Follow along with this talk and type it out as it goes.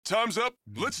time's up.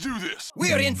 Let's do this.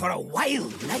 We're in for a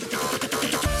wild night.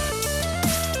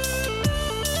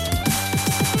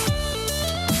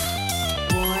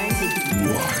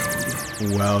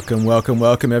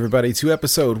 Welcome, everybody, to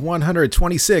episode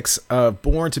 126 of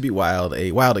Born to Be Wild,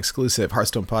 a Wild exclusive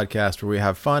Hearthstone podcast where we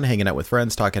have fun hanging out with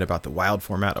friends, talking about the Wild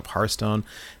format of Hearthstone,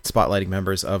 spotlighting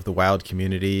members of the Wild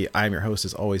community. I'm your host,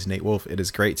 as always, Nate Wolf. It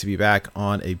is great to be back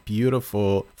on a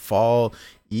beautiful fall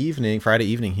evening, Friday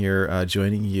evening here,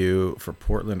 joining you for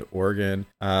Portland, Oregon.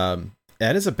 It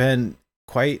has been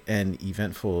quite an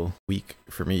eventful week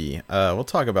for me. We'll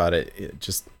talk about it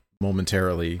just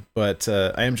momentarily, but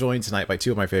I am joined tonight by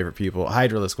two of my favorite people.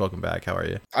 Hydralisk, welcome back. How are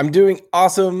you? I'm doing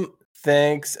awesome.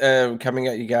 Thanks. Coming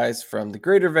at you guys from the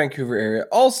greater Vancouver area.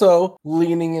 Also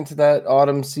leaning into that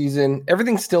autumn season.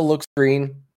 Everything still looks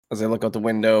green as I look out the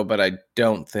window, but I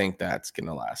don't think that's going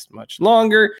to last much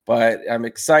longer. But I'm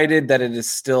excited that it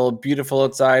is still beautiful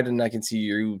outside and I can see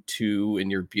you two in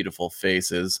your beautiful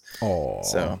faces. Oh,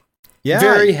 so yeah,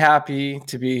 very happy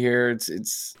to be here.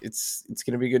 It's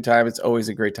going to be a good time. It's always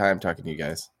a great time talking to you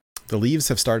guys. The leaves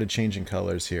have started changing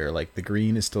colors here. Like the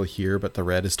green is still here, but the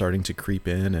red is starting to creep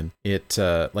in, and it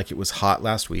like it was hot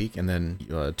last week, and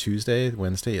then Tuesday,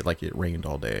 Wednesday, it rained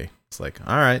all day. It's like,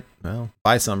 all right, well,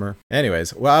 bye summer.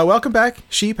 Anyways, well, welcome back,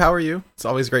 Sheep. How are you? It's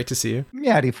always great to see you.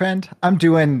 Yaddy friend. I'm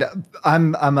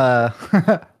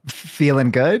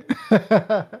feeling good.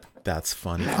 That's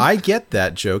funny. I get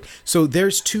that joke. So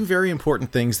there's two very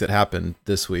important things that happened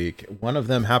this week. One of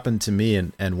them happened to me,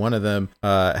 and one of them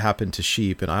happened to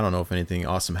Sheep. And I don't know if anything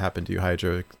awesome happened to you,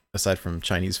 Hydra, aside from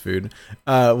Chinese food,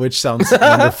 which sounds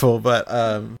wonderful. But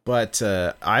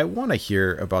I want to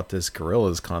hear about this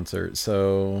Gorillaz concert.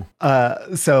 So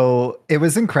it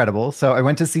was incredible. So I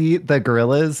went to see the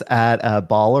Gorillaz at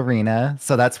Ball Arena.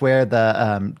 So that's where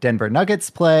the Denver Nuggets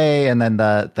play, and then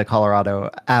the Colorado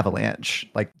Avalanche.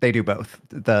 Like they do both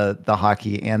the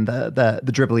hockey and the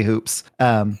dribbly hoops.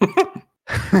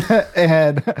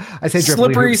 And I say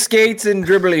slippery skates and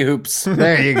dribbly hoops.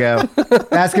 There you go.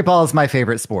 Basketball is my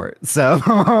favorite sport, so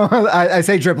I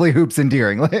say dribbly hoops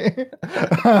endearingly.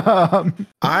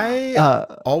 I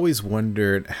always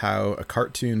wondered how a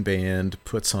cartoon band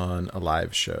puts on a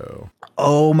live show.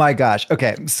 Oh my gosh.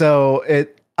 Okay, so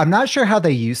I'm not sure how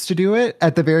they used to do it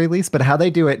at the very least, but how they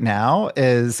do it now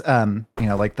is,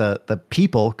 like the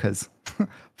people, because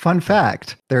fun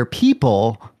fact, there are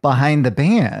people behind the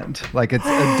band. Like it's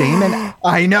a Damon.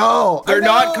 I know. They're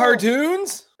not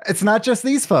cartoons? It's not just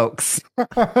these folks.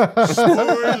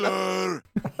 Spoiler.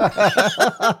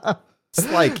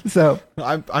 It's like, so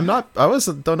don't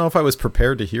know if I was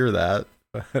prepared to hear that.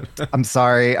 I'm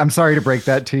sorry to break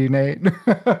that to you, Nate. You're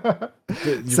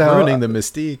ruining the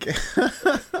mystique.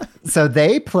 So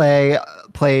they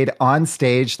played on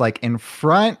stage, like in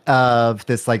front of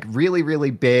this like really,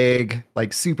 really big,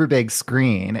 like super big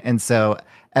screen. And so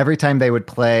every time they would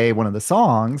play one of the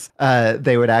songs,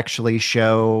 they would actually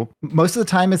show, most of the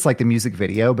time it's like the music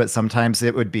video, but sometimes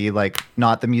it would be like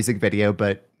not the music video,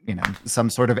 but some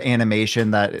sort of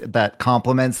animation that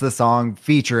complements the song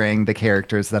featuring the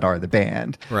characters that are the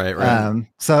band. Right.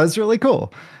 So it's really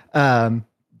cool.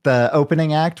 The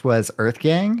opening act was Earth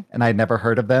Gang, and I'd never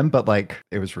heard of them, but like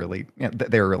it was really,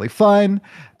 they were really fun.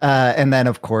 And then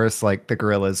of course, like the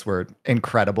Gorillaz were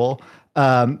incredible.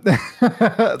 I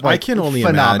can only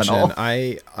phenomenal.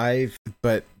 imagine.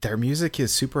 But their music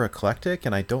is super eclectic,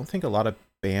 and I don't think a lot of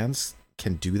bands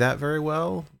can do that very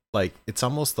well. Like it's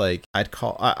almost like I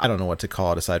don't know what to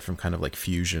call it aside from kind of like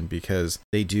fusion, because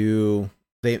they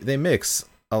mix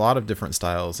a lot of different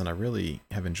styles, and I really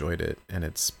have enjoyed it, and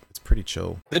it's pretty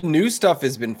chill. The new stuff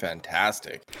has been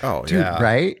fantastic. Oh, dude, yeah.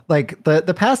 Right? Like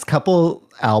the past couple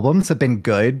albums have been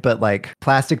good, but like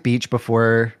Plastic Beach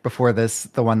before this,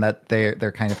 the one that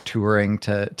they're kind of touring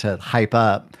to hype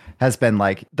up, has been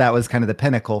like, that was kind of the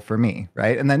pinnacle for me,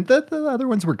 right? And then the other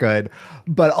ones were good,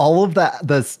 but all of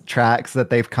the tracks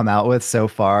that they've come out with so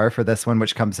far for this one,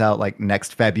 which comes out like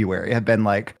next February, have been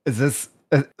like, is this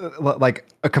like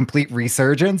a complete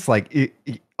resurgence? Like,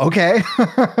 okay.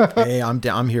 Hey,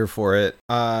 I'm here for it.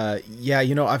 Yeah,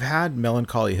 I've had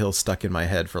Melancholy Hill stuck in my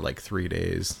head for like 3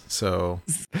 days, so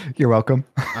you're welcome.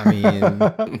 I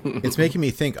mean, it's making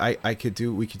me think we could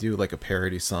do like a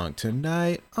parody song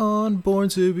tonight on Born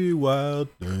to Be Wild.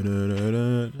 I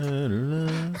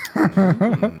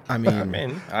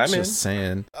mean, I'm just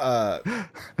saying.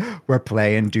 We're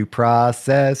playing Due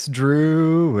Process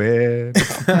Druid.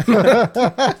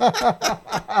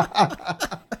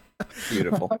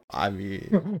 Beautiful. I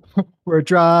mean, We're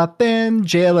dropping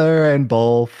Jailer and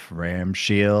Wolfram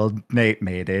Shield. Nate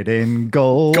made it in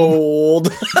gold.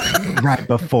 Gold. Right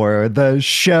before the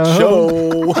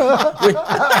show.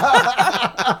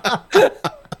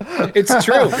 It's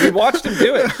true. We watched him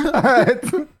do it.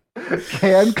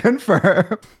 Can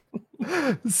confirm.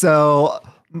 So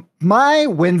my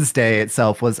Wednesday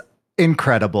itself was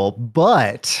incredible,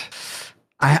 but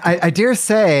I dare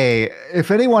say,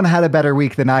 if anyone had a better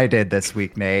week than I did this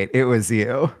week, Nate, it was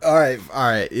you. all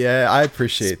right. Yeah, I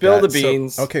appreciate Spill that. the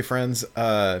beans. So, okay, friends.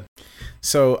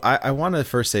 So I want to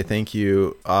first say thank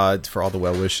you for all the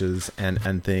well wishes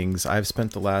and things. I've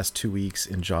spent the last 2 weeks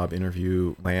in job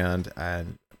interview land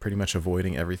and pretty much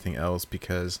avoiding everything else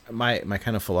because my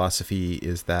kind of philosophy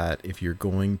is that if you're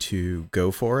going to go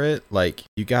for it, like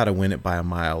you got to win it by a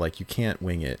mile. Like you can't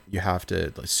wing it. You have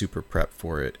to like super prep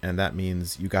for it. And that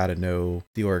means you got to know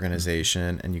the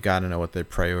organization and you got to know what their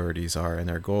priorities are and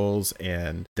their goals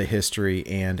and the history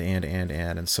and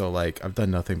so like I've done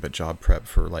nothing but job prep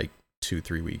for like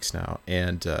 2-3 weeks now.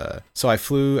 And so I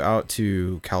flew out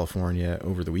to California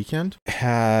over the weekend,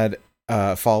 had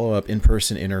follow-up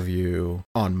in-person interview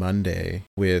on Monday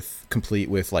complete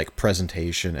with like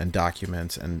presentation and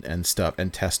documents and stuff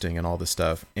and testing and all this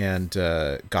stuff, and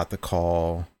got the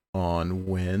call on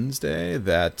Wednesday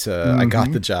that I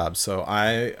got the job. So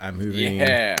I'm moving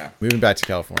back to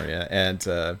California, and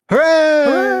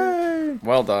Hooray!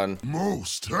 Well done.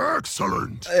 Most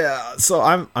excellent. yeah, so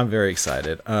I'm very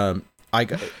excited.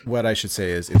 What I should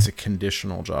say is it's a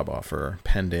conditional job offer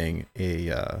pending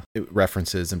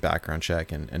references and background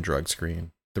check and drug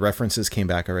screen. The references came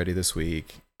back already this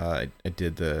week. I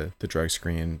did the drug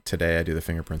screen today. I do the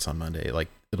fingerprints on Monday. Like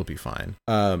it'll be fine.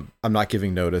 I'm not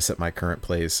giving notice at my current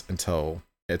place until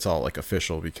it's all like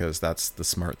official because that's the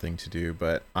smart thing to do.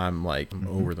 But I'm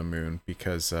over the moon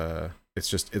because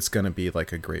it's going to be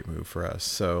like a great move for us.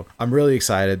 So I'm really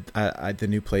excited. The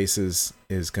new place is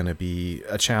going to be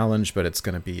a challenge, but it's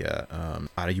going to be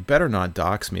you better not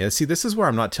dox me. See, this is where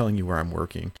I'm not telling you where I'm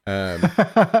working. And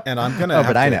I'm going to,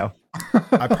 I know.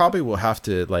 I probably will have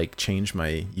to like change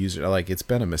my user. Like it's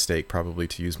been a mistake probably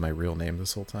to use my real name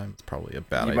this whole time. It's probably a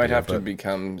bad idea. You might have to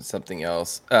become something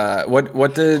else.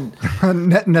 What did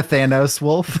Nathanos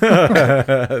Wolf?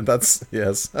 That's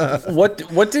yes.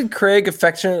 what did Craig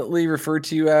affectionately refer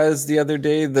to you as the other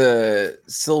day? The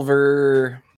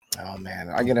silver. Oh man,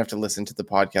 I'm gonna have to listen to the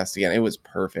podcast again. It was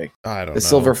perfect. I don't know. The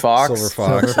silver fox. Silver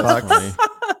fox. That's funny.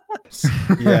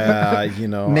 Yeah,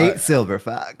 Nate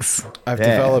Silverfox. I've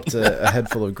developed a head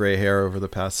full of gray hair over the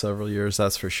past several years,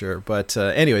 that's for sure. But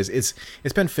anyways, it's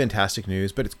been fantastic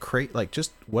news. But it's like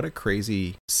just what a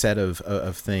crazy set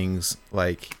of things.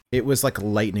 Like it was like a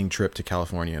lightning trip to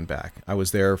California and back. I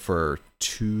was there for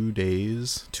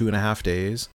 2.5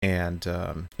 days, and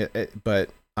but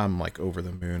I'm like over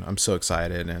the moon. I'm so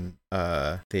excited, and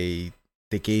they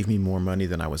gave me more money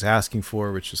than I was asking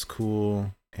for, which is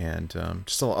cool. And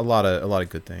just a lot of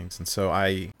good things. And so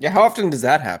how often does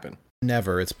that happen?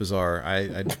 Never. It's bizarre.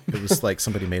 It was like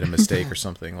somebody made a mistake or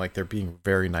something. Like they're being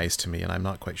very nice to me, and I'm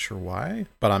not quite sure why,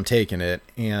 but I'm taking it.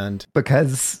 And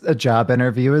because a job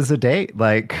interview is a date,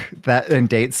 like that, and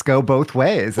dates go both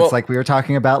ways. It's like we were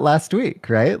talking about last week,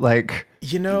 right? Like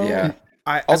yeah.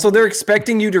 They're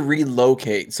expecting you to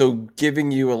relocate, so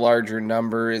giving you a larger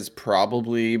number is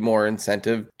probably more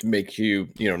incentive to make you,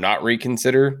 not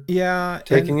reconsider. Yeah,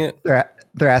 taking it.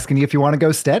 They're asking you if you want to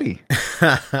go steady.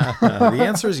 The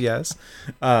answer is yes.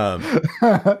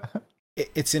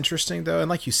 It's interesting though, and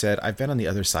like you said, I've been on the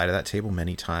other side of that table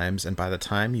many times, and by the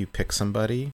time you pick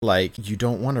somebody, like you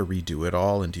don't want to redo it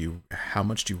all, and how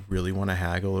much do you really want to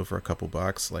haggle over a couple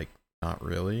bucks? Like, not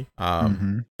really.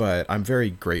 But I'm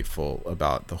very grateful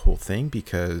about the whole thing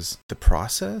because the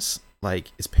process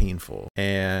is painful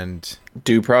and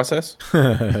due process.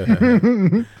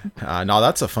 No,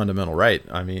 that's a fundamental right.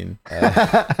 I mean,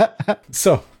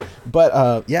 so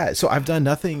I've done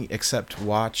nothing except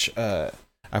watch.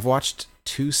 I've watched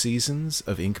 2 seasons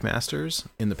of Ink Masters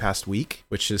in the past week,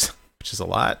 which is a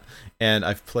lot, and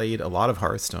I've played a lot of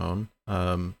Hearthstone.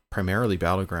 Primarily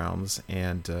Battlegrounds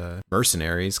and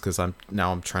Mercenaries because I'm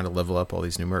trying to level up all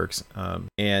these new mercs,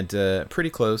 and pretty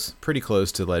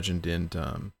close to Legend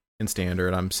and in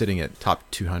Standard. I'm sitting at top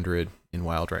 200 in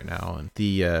Wild right now, and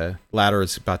the ladder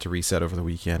is about to reset over the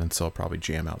weekend, and so I'll probably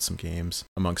jam out some games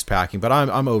amongst packing. But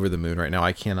I'm over the moon right now.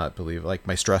 I cannot believe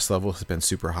my stress level has been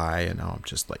super high, and now I'm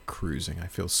just cruising. I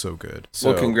feel so good.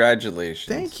 So, well,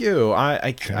 congratulations. Thank you.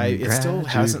 It still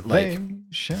hasn't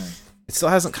It still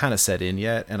hasn't kind of set in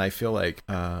yet, and I feel like,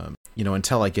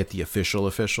 until I get the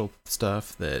official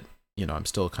stuff that, I'm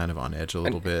still kind of on edge a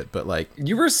little bit, but like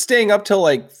you were staying up till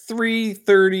like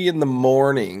 3:30 in the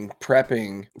morning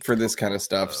prepping for this kind of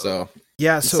stuff. So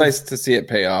yeah, it's so nice to see it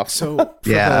pay off. So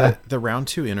for the round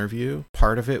 2 interview,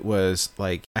 part of it was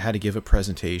like I had to give a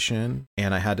presentation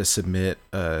and I had to submit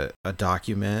a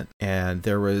document, and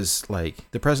there was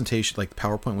like the presentation, like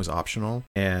PowerPoint was optional,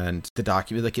 and the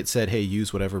document, like it said, hey,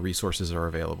 use whatever resources are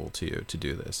available to you to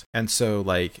do this. And so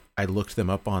like I looked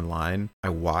them up online. I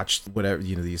watched whatever,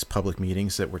 these public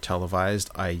meetings that were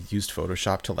televised. I used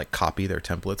Photoshop to like copy their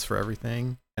templates for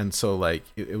everything. And so like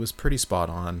it was pretty spot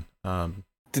on.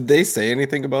 Did they say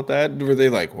anything about that? Were they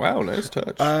like, wow, nice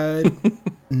touch?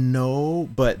 No,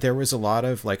 but there was a lot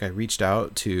of like, I reached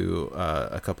out to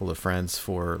a couple of friends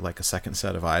for like a second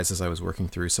set of eyes as I was working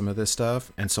through some of this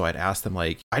stuff. And so I'd ask them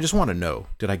like, I just want to know,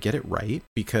 did I get it right?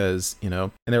 Because,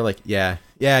 and they're like, yeah,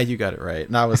 you got it right.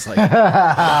 And I was like,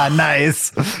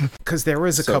 nice. Because there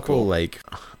was a So couple cool. like,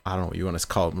 I don't know what you want to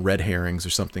call them, red herrings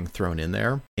or something thrown in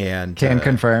there. And Can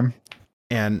confirm.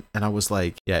 And I was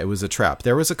like, yeah, it was a trap.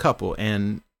 There was a couple,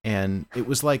 and it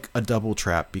was like a double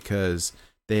trap because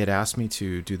they had asked me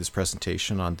to do this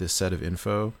presentation on this set of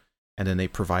info, and then they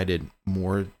provided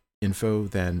more info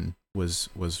than was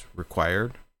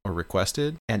required or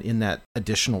requested. And in that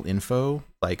additional info,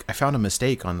 like I found a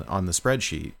mistake on the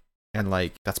spreadsheet, and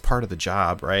like that's part of the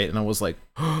job, right? And I was like,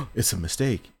 oh, it's a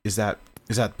mistake. Is that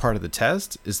part of the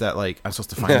test? Is that like I'm supposed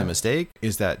to find the mistake?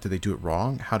 Is that, did they do it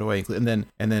wrong? How do I include? And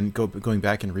then going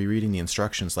back and rereading the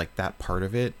instructions, like that part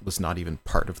of it was not even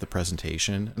part of the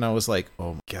presentation. And I was like,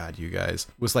 oh my God, you guys,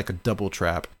 it was like a double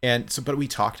trap. And so, but we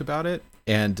talked about it,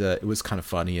 and it was kind of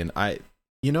funny. And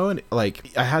and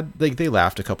like I had, like they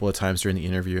laughed a couple of times during the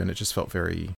interview, and it just felt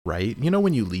very right.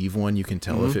 When you leave one, you can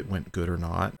tell if it went good or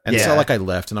not. And so like I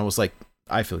left, and I was like,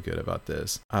 I feel good about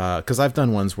this, because I've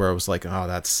done ones where I was like, oh,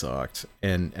 that sucked,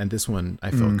 and this one I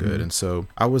felt good. And so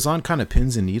I was on kind of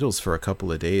pins and needles for a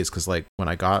couple of days, because like when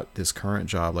I got this current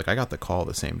job, like I got the call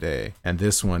the same day, and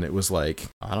this one, it was like,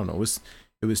 I don't know,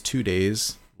 it was 2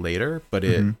 days later, but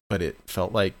it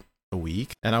felt like a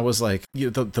week. And I was like,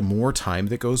 the more time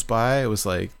that goes by, it was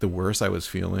like the worse I was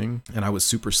feeling, and I was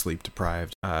super sleep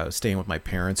deprived, staying with my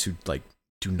parents who like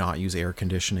do not use air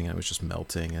conditioning. I was just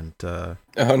melting, and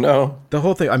Oh no, the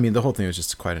whole thing was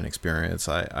just quite an experience.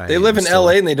 they live in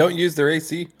LA and they don't use their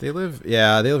AC. They live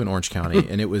in Orange County,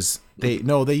 and it was they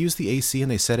use the AC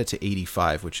and they set it to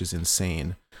 85, which is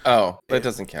insane. Oh, that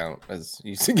doesn't count as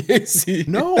using AC.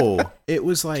 No, it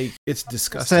was like, it's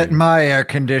disgusting. Set my air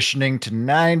conditioning to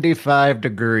 95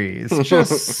 degrees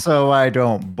just so I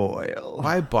don't boil.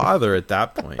 Why bother at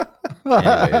that point?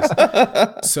 Anyways,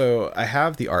 so I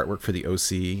have the artwork for the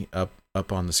OC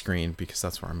up on the screen because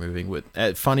that's where I'm moving. With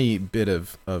a funny bit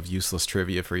of useless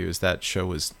trivia for you is that show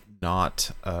was not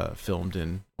filmed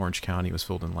in Orange County. It was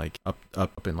filmed in like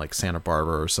up in like Santa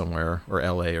Barbara or somewhere, or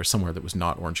LA or somewhere that was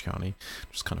not Orange County,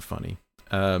 which is kind of funny.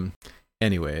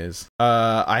 Anyways,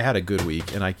 I had a good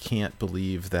week, and I can't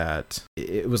believe that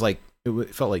it was like,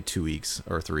 it felt like 2 weeks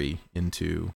or 3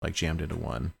 into like jammed into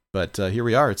one. But here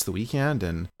we are. It's the weekend,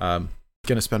 and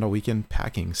gonna spend all weekend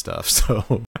packing stuff.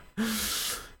 So,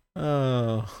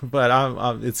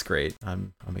 but it's great.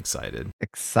 I'm excited.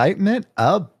 Excitement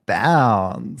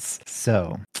abounds.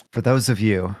 So, for those of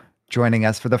you joining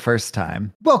us for the first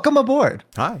time, welcome aboard.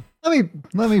 Hi. Let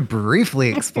me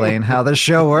briefly explain how the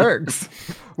show works.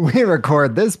 We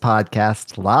record this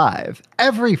podcast live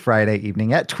every Friday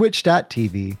evening at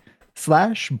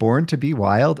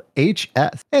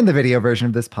twitch.tv/BornToBeWildHS. And the video version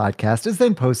of this podcast is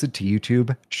then posted to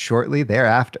YouTube shortly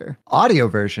thereafter. Audio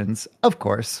versions, of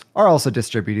course, are also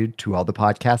distributed to all the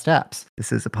podcast apps.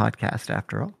 This is a podcast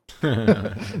after all.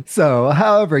 So,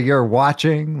 however you're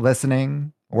watching,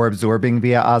 listening, or absorbing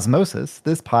via osmosis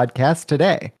this podcast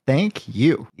today, thank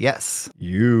you. Yes,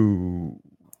 you.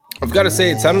 I've got to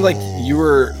say, it sounded like you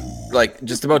were like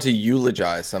just about to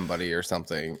eulogize somebody or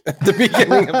something at the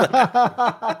beginning of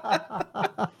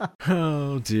that.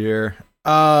 Oh dear.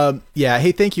 Yeah.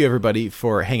 Hey, thank you everybody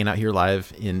for hanging out here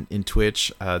live in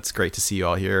Twitch. It's great to see you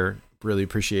all here. Really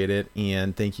appreciate it.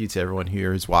 And thank you to everyone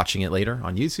here who's watching it later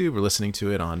on YouTube or listening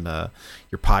to it on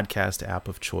your podcast app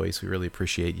of choice. We really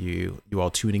appreciate you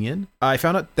all tuning in. I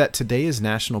found out that today is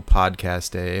National Podcast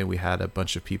Day, and we had a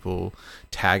bunch of people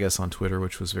tag us on Twitter,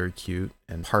 which was very cute.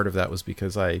 And part of that was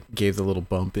because I gave the little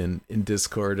bump in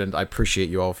Discord, and I appreciate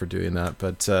you all for doing that.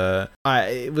 But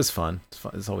it was fun.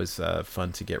 It's always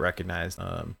fun to get recognized.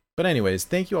 But anyways,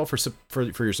 thank you all for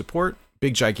your support.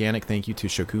 Big gigantic thank you to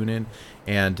Shokunin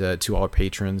and to all our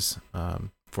patrons.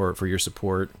 for your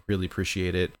support. Really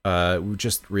appreciate it. We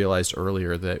just realized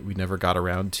earlier that we never got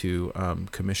around to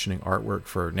commissioning artwork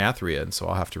for Nathria, and so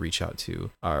I'll have to reach out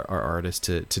to our artist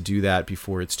to do that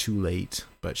before it's too late.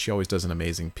 But she always does an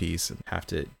amazing piece, and have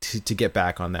to get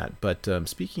back on that. But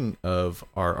speaking of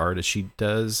our artist, she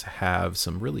does have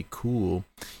some really cool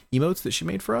emotes that she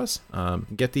made for us.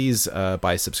 Get these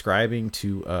by subscribing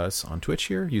to us on Twitch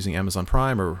here using Amazon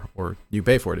Prime, or you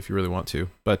pay for it if you really want to.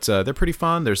 But they're pretty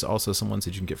fun. There's also some ones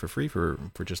that you can get for free for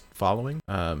just following.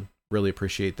 Really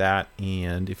appreciate that.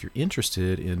 And if you're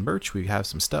interested in merch, we have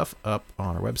some stuff up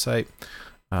on our website.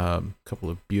 A couple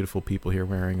of beautiful people here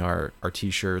wearing our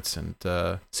t-shirts, and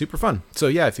super fun. So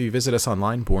yeah, if you visit us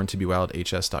online,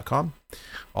 borntobewildhs.com,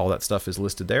 all that stuff is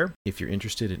listed there. If you're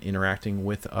interested in interacting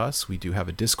with us, we do have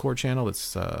a Discord channel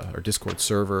that's our Discord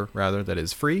server rather, that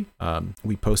is free.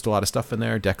 We post a lot of stuff in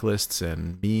there, deck lists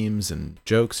and memes and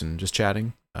jokes and just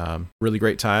chatting. Really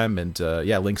great time. And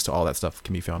yeah, links to all that stuff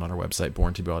can be found on our website,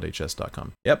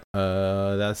 borntobewildhs.com. Yep.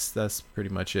 That's pretty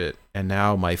much it. And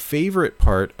now my favorite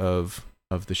part of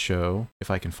the show, if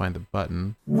I can find the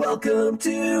button. Welcome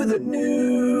to the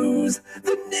news.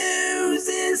 The news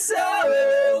is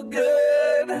so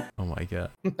good. Oh my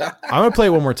god. I'm gonna play it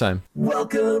one more time.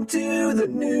 Welcome to the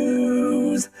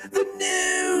news. The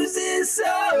news is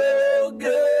so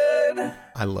good.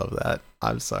 I love that.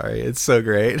 I'm sorry. It's so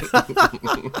great.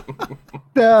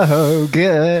 So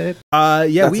good.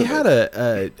 Yeah, we had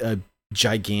a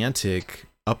gigantic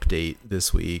update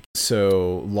this week. So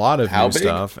a lot of How new big?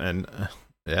 stuff, and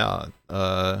yeah,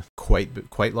 quite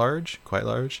large.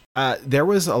 There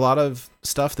was a lot of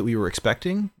stuff that we were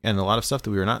expecting, and a lot of stuff that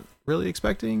we were not really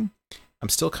expecting. I'm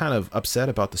still kind of upset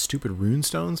about the stupid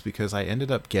runestones, because I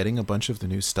ended up getting a bunch of the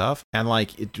new stuff, and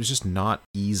like it was just not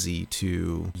easy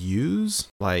to use.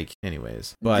 Like,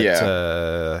 anyways, but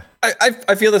Yeah.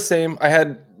 I feel the same. I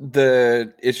had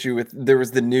the issue with, there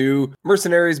was the new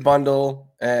Mercenaries bundle,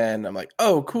 and I'm like,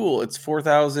 oh cool, it's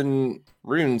 4,000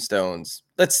 rune stones.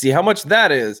 Let's see how much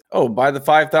that is. Oh, buy the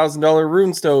 $5,000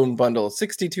 runestone bundle,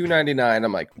 $62.99.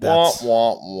 I'm like, wah That's-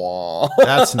 wah wah.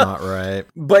 that's not right.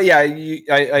 But yeah,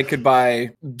 I could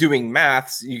buy, doing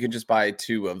maths, you could just buy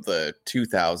 2 of the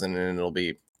 2,000 and it'll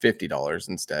be $50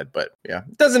 instead. But yeah,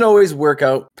 it doesn't always work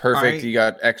out perfect. You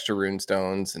got extra rune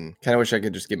stones, and kind of wish I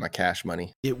could just get my cash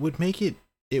money. It would make it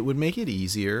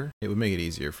easier. It would make it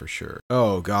easier for sure.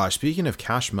 Oh gosh, speaking of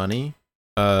cash money,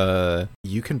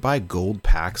 you can buy gold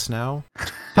packs now.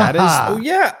 That is Oh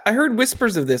yeah, I heard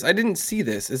whispers of this. I didn't see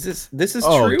this. Is this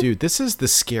true? dude, this is the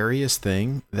scariest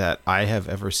thing that I have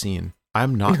ever seen.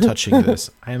 I'm not touching this.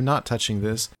 I am not touching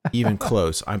this even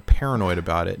close. I'm paranoid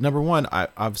about it. Number one,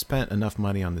 I've spent enough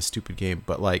money on this stupid game,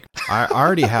 but like I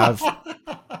already have.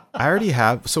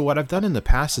 So what I've done in the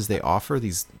past is they offer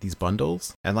these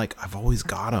bundles, and like I've always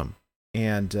got them.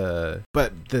 And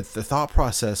but the thought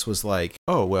process was like,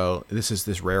 oh well, this is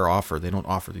this rare offer. They don't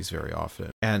offer these very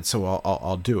often, and so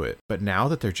I'll do it. But now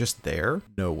that they're just there,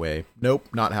 no way, nope,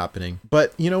 not happening.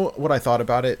 But you know what I thought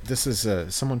about it? This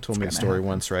is someone told me a story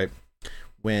once, right?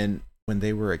 When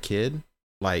they were a kid,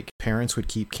 like parents would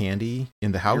keep candy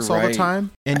in the house You're all the right.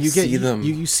 time, and I you get see them.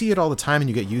 you see it all the time, and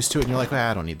you get used to it, and you're like,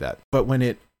 I don't need that. But when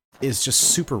it is just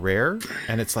super rare,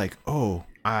 and it's like, oh,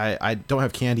 I don't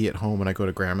have candy at home when I go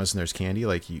to grandma's and there's candy,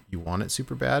 like you want it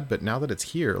super bad, but now that it's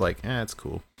here, like, it's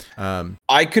cool.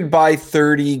 I could buy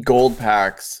 30 gold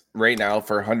packs right now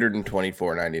for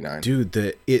 $124.99.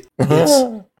 Dude, it's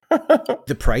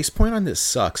the price point on this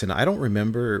sucks, and I don't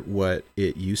remember what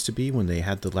it used to be when they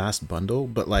had the last bundle,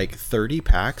 but like 30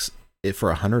 packs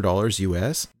for $100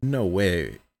 US, no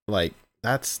way. Like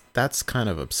that's kind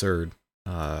of absurd.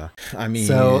 I mean,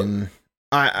 So,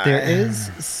 there is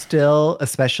still,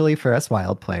 especially for us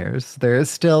wild players, there is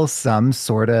still some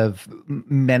sort of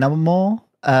minimal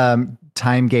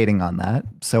time gating on that.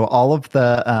 So all of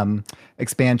the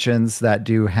expansions that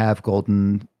do have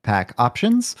golden pack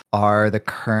options are the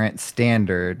current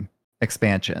standard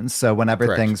expansions. So whenever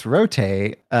Correct. things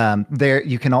rotate, there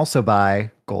you can also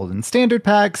buy golden standard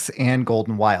packs and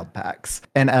golden wild packs.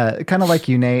 And kind of like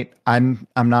you, Nate, I'm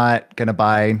not gonna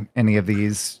buy any of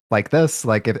these like this.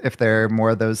 Like if there are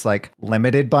more of those like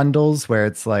limited bundles where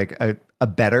it's like a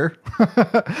better,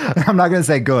 I'm not gonna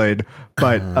say good,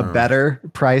 but a better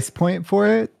price point for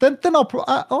it, then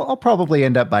I'll probably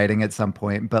end up biting at some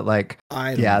point. But like,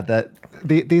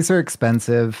 these are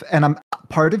expensive, and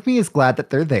part of me is glad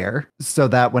that they're there so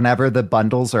that whenever the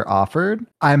bundles are offered,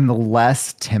 I'm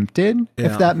less tempted,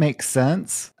 if that makes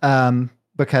sense.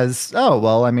 Because,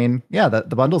 I mean, yeah, the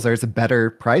bundles, there's a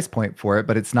better price point for it,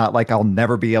 but it's not like I'll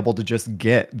never be able to just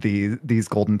get these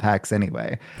golden packs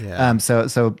anyway. Yeah.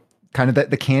 So kind of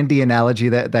the candy analogy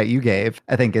that you gave,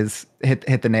 I think is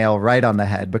hit the nail right on the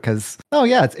head, because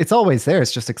it's always there.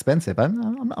 It's just expensive.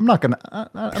 I'm not gonna.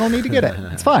 I don't need to get it.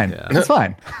 It's fine. Yeah. It's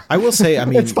fine. I will say, I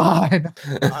mean, It's fine.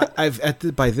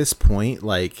 by this point,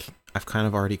 like, I've kind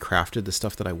of already crafted the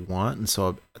stuff that I want, and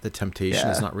so the temptation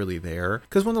is not really there.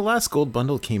 Because when the last gold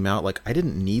bundle came out, like, I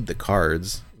didn't need the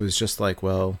cards. It was just like,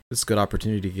 well, it's a good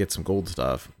opportunity to get some gold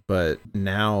stuff. But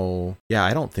now,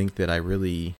 I don't think that I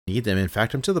really need them. In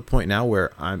fact, I'm to the point now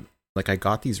where I'm like, I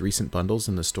got these recent bundles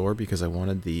in the store because I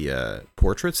wanted the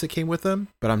portraits that came with them,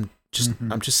 but I'm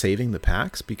just saving the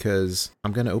packs because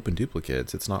I'm going to open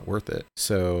duplicates. It's not worth it.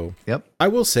 So I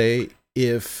will say,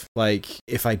 if I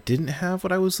didn't have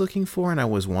what I was looking for and I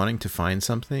was wanting to find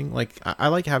something, like, I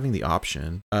like having the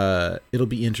option. It'll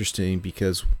be interesting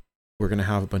because we're going to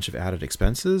have a bunch of added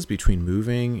expenses between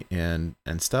moving and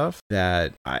stuff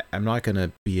that I'm not going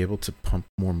to be able to pump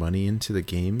more money into the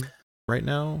game right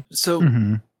now. So,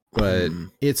 but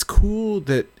it's cool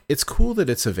that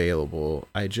it's available.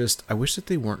 I wish that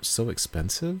they weren't so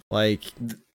expensive. Like,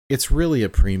 it's really a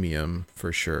premium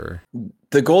for sure.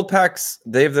 The gold packs,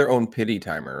 they have their own pity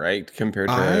timer, right? Compared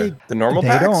to the normal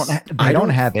packs? They don't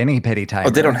have any pity timer. Oh,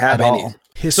 they don't have any. All.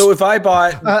 So if I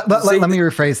bought... let me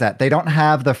rephrase that. They don't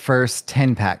have the first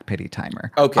 10-pack pity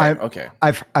timer. Okay,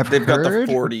 I've They've got heard,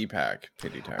 the 40-pack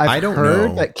pity timer. I don't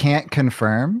know. But can't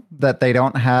confirm that they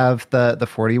don't have the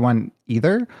 41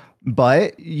 either.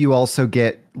 But you also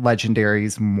get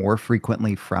legendaries more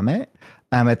frequently from it.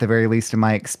 At the very least, in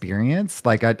my experience,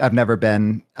 like I've never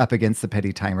been up against the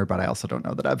pity timer, but I also don't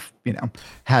know that I've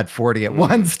had 40 at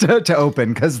once to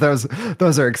open, because those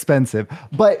are expensive.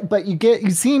 But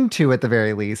you seem to, at the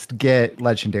very least, get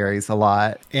legendaries a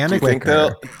lot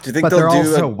quicker. But they're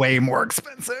also way more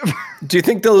expensive. Do you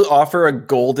think they'll offer a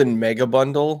golden mega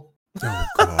bundle? Oh,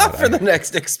 God, for the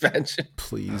next expansion?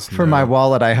 Please, for my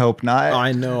wallet, I hope not.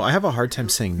 I know. I have a hard time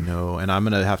saying no, and I'm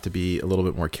gonna have to be a little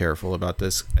bit more careful about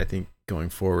this, I think, going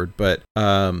forward. But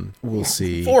we'll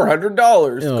see. $400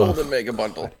 golden mega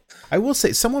bundle. I will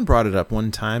say, someone brought it up one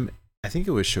time. I think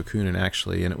it was Shokunin,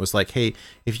 actually, and it was like, hey,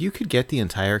 if you could get the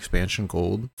entire expansion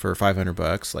gold for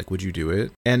 $500, like, would you do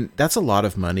it? And that's a lot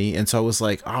of money. And so I was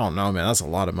like, I don't know, man, that's a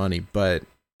lot of money. But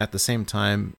at the same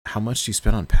time, how much do you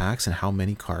spend on packs, and how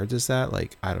many cards is that?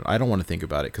 Like, I don't want to think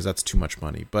about it because that's too much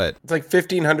money. But it's like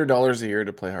 $1,500 a year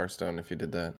to play Hearthstone if you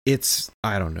did that.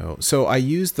 I don't know. So I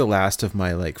used the last of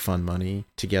my like fun money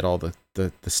to get all the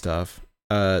stuff.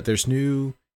 There's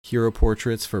new hero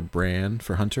portraits for Bran,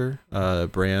 for Hunter,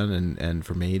 Bran, and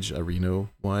for Mage, a Reno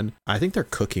one. I think they're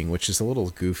cooking, which is a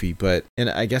little goofy, and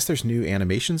I guess there's new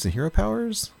animations and hero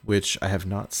powers, which I have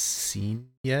not seen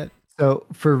yet. So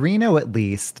for Reno, at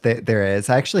least, there is.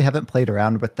 I actually haven't played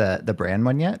around with the brand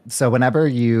one yet. So whenever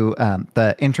you,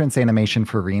 the entrance animation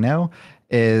for Reno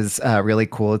is really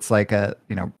cool. It's like a,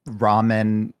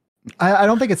 ramen. I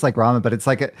don't think it's like ramen, but it's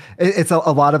like it's a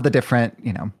lot of the different,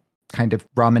 kind of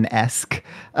ramen-esque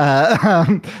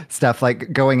stuff,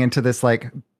 like going into this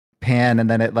like pan, and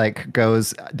then it like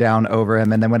goes down over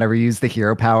him, and then whenever you use the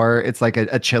hero power, it's like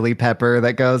a chili pepper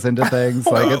that goes into things.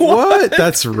 Like, it's, what?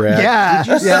 That's rad.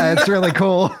 Yeah, it's really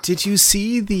cool. Did you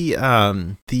see the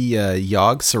Yogg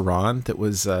Saron that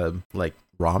was like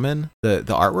ramen? The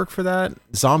artwork for that?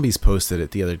 Zombies posted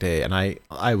it the other day, and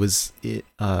I was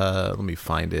let me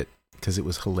find it because it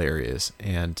was hilarious.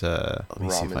 And let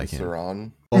me see if I can.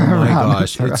 Saran. Oh my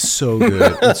gosh, it's so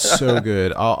good. It's so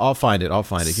good. I'll find it.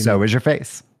 So is your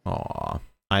face. Aw,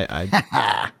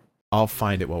 I'll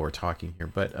find it while we're talking here.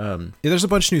 But there's a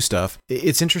bunch of new stuff.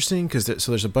 It's interesting because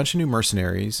there's a bunch of new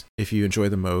mercenaries. If you enjoy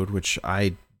the mode, which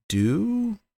I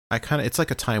do, it's like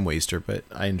a time waster, but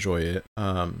I enjoy it.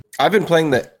 I've been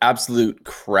playing the absolute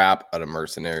crap out of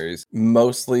mercenaries,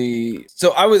 mostly.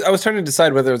 So I was trying to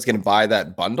decide whether I was going to buy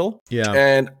that bundle. Yeah,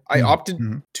 and I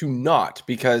opted to not,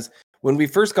 because when we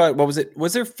first got, what was it?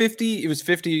 Was there 50? It was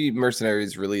 50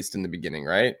 mercenaries released in the beginning,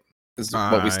 right? This is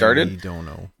what we started. I don't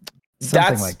know.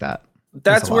 Something like that.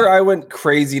 That's where I went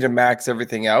crazy to max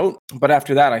everything out. But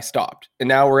after that, I stopped. And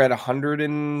now we're at 100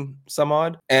 and some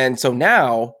odd. And so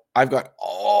now I've got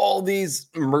all these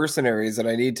mercenaries that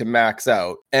I need to max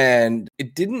out. And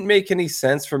it didn't make any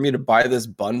sense for me to buy this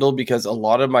bundle, because a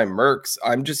lot of my mercs,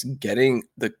 I'm just getting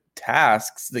the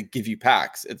tasks that give you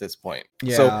packs at this point.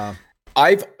 Yeah. So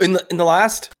I've in the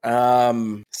last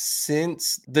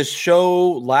since the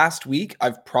show last week,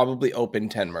 I've probably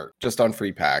opened 10 merc just on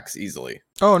free packs easily.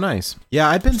 Oh, nice. Yeah,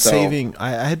 I've been saving.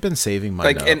 I had been saving mine.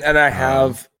 Like, and I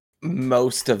have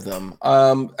most of them.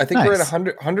 I think we're at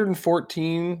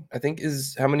 114. I think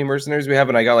is how many mercenaries we have,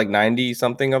 and I got like 90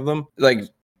 something of them. Like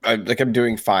I'm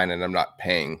doing fine, and I'm not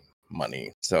paying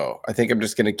money. So I think I'm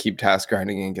just going to keep task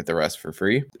grinding and get the rest for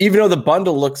free. Even though the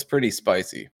bundle looks pretty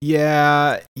spicy.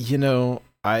 Yeah,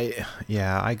 I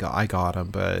got him,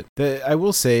 but I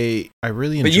will say I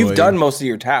really enjoyed. But you've done most of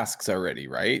your tasks already,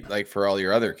 right? Like for all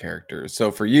your other characters.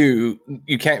 So for you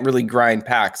can't really grind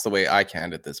packs the way I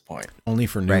can at this point. Only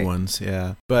for new ones,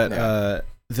 yeah. But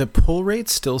the pull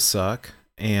rates still suck,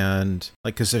 and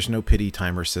like because there's no pity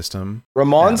timer system.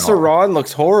 Ramon Saran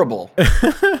looks horrible.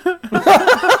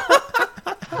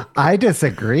 I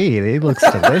disagree. It looks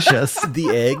delicious. The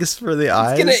eggs for the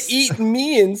eyes. He's gonna eat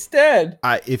me instead.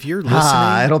 If you're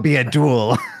listening, it'll be a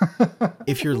duel.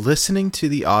 If you're listening to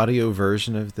the audio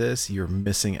version of this, you're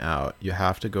missing out. You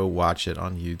have to go watch it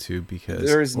on YouTube because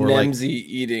there's Nemzi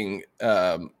eating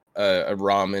a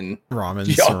ramen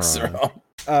saran.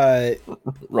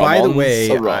 By the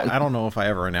way, I don't know if I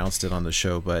ever announced it on the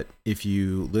show, but if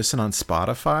you listen on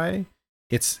Spotify,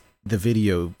 the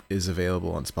video is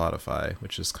available on Spotify,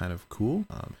 which is kind of cool.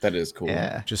 That is cool.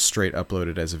 Yeah. Just straight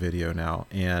uploaded as a video now,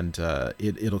 and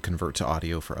it'll convert to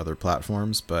audio for other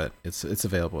platforms, but it's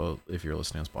available if you're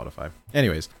listening on Spotify.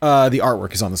 Anyways, the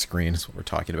artwork is on the screen. That's what we're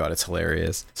talking about. It's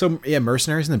hilarious. So yeah,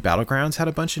 Mercenaries and the Battlegrounds had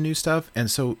a bunch of new stuff,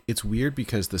 and so it's weird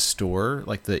because the store,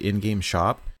 like the in-game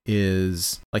shop,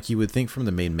 is like you would think from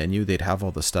the main menu they'd have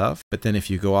all the stuff, but then if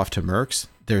you go off to Mercs,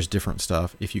 there's different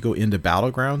stuff. If you go into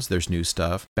Battlegrounds, there's new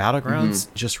stuff.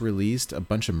 Battlegrounds just released a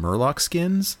bunch of Murloc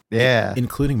skins,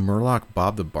 including Murloc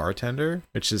Bob the Bartender,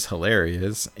 which is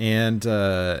hilarious, and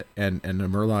a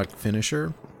Murloc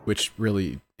finisher, which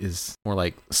really is more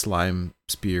like slime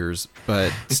spears,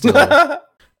 but still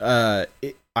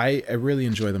I really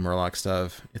enjoy the Murloc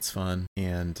stuff. It's fun.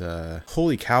 And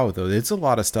holy cow, though, it's a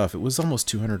lot of stuff. It was almost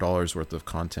 $200 worth of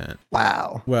content.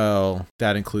 Wow. Well,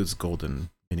 that includes golden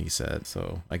mini set.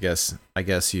 So I guess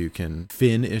you can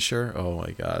Finn Isher. Oh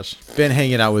my gosh. Been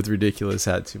hanging out with Ridiculous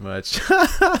Hat too much.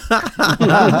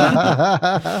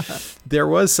 There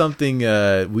was something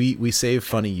we saved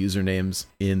funny usernames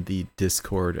in the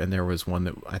Discord, and there was one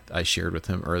that I shared with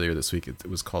him earlier this week. It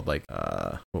was called like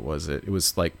what was it? It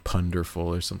was like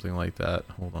Punderful or something like that.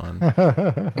 Hold on.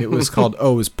 It was called it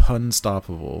was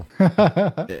Punstoppable.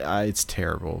 It's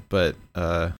terrible, but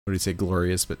what do you say?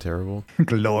 Glorious but terrible.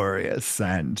 Glorious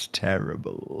and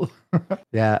terrible.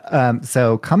 Yeah.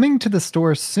 So coming to the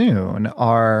store soon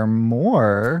are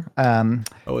more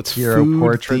it's hero food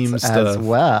portraits themed as stuff.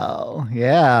 well.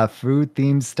 Yeah, food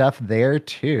themed stuff there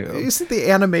too. Isn't the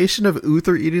animation of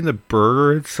Uther eating the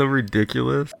burger? It's so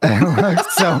ridiculous. It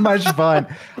looks so much fun.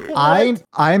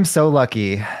 I'm so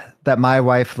lucky that my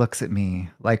wife looks at me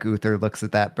like Uther looks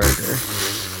at that burger.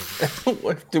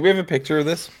 Do we have a picture of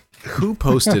this? Who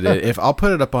posted it? If I'll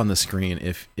put it up on the screen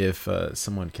if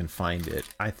someone can find it.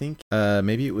 I think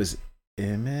maybe it was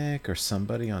Imic or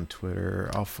somebody on Twitter.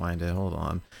 I'll find it. Hold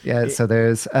on. Yeah, so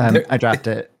there's I dropped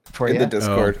it for in you the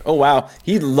Discord. Oh wow,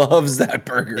 he loves that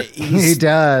burger. He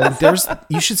does.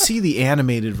 You should see the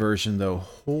animated version though.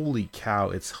 Holy cow,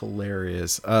 it's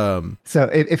hilarious. So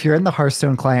if you're in the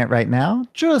Hearthstone client right now,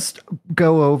 just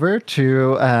go over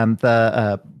to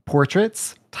the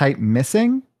portraits, type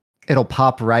missing. It'll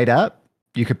pop right up.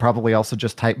 You could probably also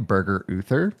just type Burger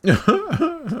Uther.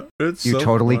 You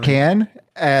totally can.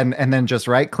 And then just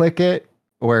right click it,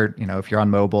 or if you're on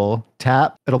mobile,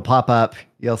 tap, it'll pop up.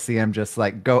 You'll see him just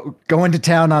like go into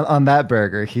town on that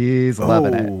burger. He's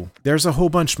loving it. There's a whole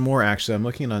bunch more actually. I'm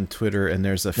looking on Twitter, and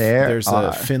there's a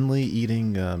Finley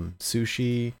eating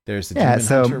sushi. There's the Demon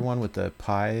Hunter one with the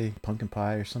pie, pumpkin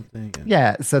pie or something.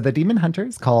 Yeah, so the Demon Hunter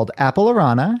is called Apple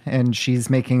Arana, and she's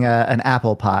making an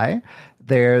apple pie.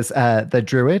 There's the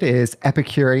druid is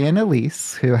Epicurean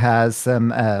Elise, who has some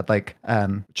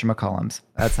whatchamacallums.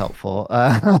 That's helpful.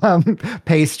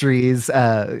 Pastries,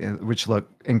 which look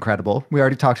incredible. We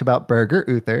already talked about Burger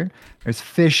Uther. There's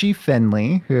Fishy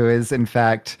Finley, who is in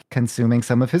fact consuming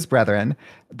some of his brethren.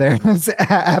 There's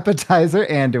Appetizer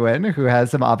Anduin, who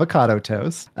has some avocado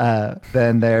toast.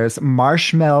 Then there's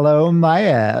Marshmallow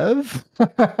Maev.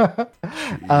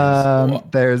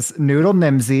 There's Noodle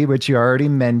Nimsy, which you already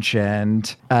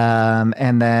mentioned.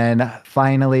 And then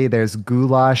finally there's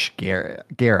Goulash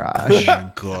Garage.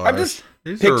 Oh I'm just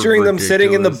picturing them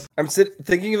sitting in the. I'm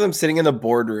thinking of them sitting in the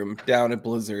boardroom down at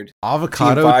Blizzard.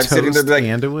 Avocado toast sitting there like,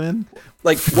 Anduin.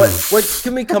 Like what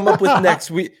can we come up with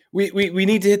next? We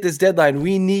need to hit this deadline.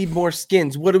 We need more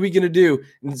skins. What are we gonna do?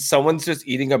 And someone's just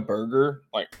eating a burger.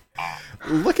 Like,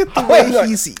 look at the way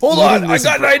he's eating. Hold on, I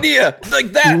got an idea.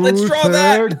 Like that. Let's draw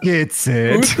that. Gets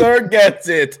it. Uther gets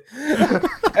it.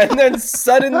 And then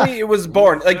suddenly it was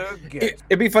born. Like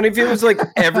it'd be funny if it was like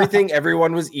everything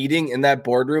everyone was eating in that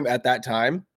boardroom at that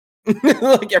time.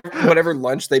 Like whatever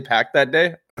lunch they packed that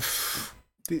day.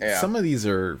 Some of these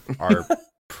are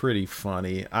pretty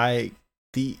funny.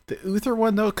 The Uther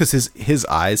one though, because his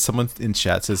eyes. Someone in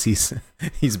chat says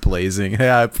he's blazing.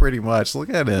 Yeah, pretty much. Look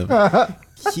at him.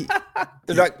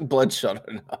 They're not bloodshot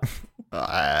enough.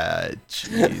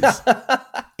 Jeez.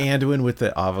 Anduin with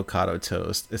the avocado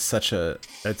toast. It's so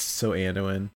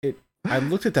Anduin. I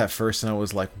looked at that first and I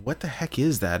was like, what the heck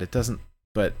is that? It doesn't.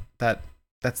 But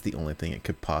that's the only thing it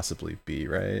could possibly be,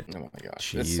 right? Oh my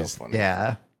gosh, it's so funny.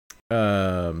 Yeah.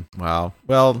 Wow.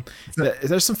 Well,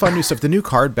 there's some fun new stuff. The new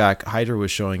card back Hydra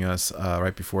was showing us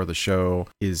right before the show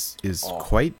is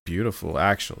quite beautiful,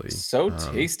 actually. So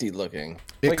tasty looking.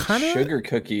 It like kind of sugar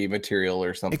cookie material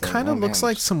or something. It kind of looks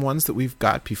like some ones that we've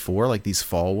got before, like these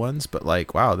fall ones, but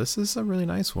like, wow, this is a really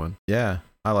nice one. Yeah.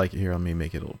 I like it. Here, let me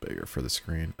make it a little bigger for the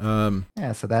screen.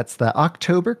 Yeah, so that's the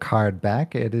October card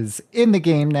back. It is in the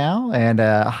game now, and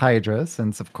Hydra,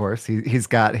 since of course he's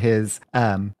got his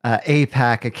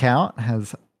APAC account,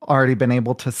 has already been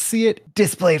able to see it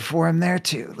displayed for him there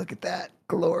too. Look at that,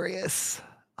 glorious.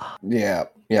 Yeah.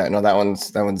 No, that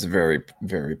one's very,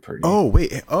 very pretty. Oh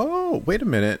wait a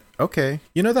minute. Okay,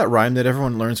 you know that rhyme that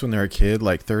everyone learns when they're a kid,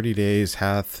 like 30 days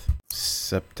hath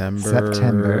September,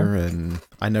 and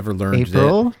I never learned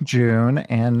April, June,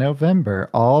 and November.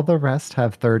 All the rest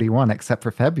have 31 except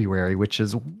for February, which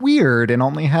is weird and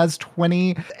only has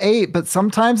 28, but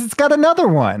sometimes it's got another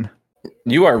one.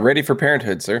 You are ready for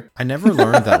parenthood, sir. I never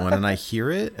learned that one, and I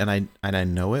hear it and I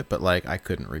know it, but like I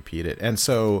couldn't repeat it. And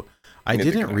so I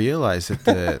didn't realize that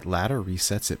the ladder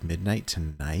resets at midnight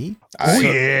tonight.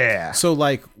 Yeah. So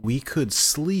like we could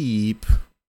sleep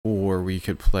or we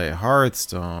could play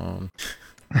Hearthstone.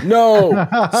 No,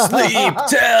 sleep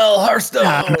till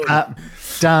Hearthstone.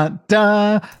 Dun,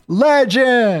 dun,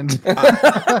 legend.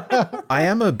 I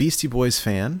am a Beastie Boys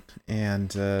fan,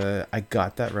 and I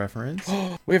got that reference.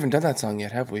 We haven't done that song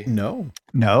yet, have we? No.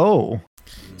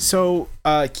 So,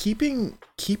 keeping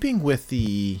with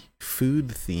the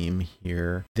food theme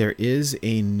here, there is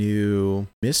a new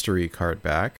mystery card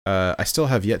back. I still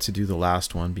have yet to do the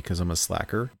last one because I'm a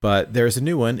slacker, but there's a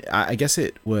new one. I guess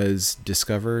it was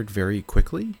discovered very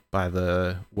quickly by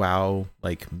the WoW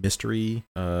mystery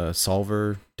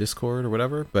solver Discord or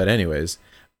whatever. But anyways,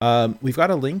 we've got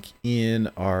a link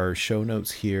in our show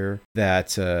notes here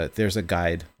that there's a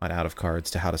guide on Out of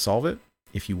Cards to how to solve it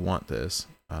if you want this.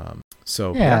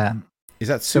 So yeah. Is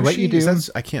that sushi? So what you do?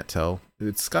 I can't tell.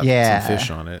 It's got some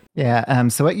fish on it. Yeah.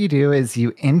 So what you do is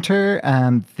you enter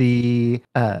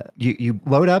you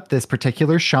load up this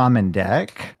particular shaman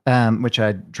deck, which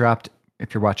I dropped,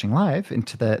 if you're watching live,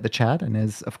 into the chat, and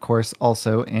is of course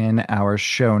also in our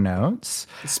show notes.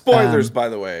 Spoilers, by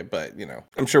the way, but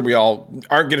I'm sure we all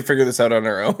aren't going to figure this out on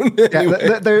our own. Anyway.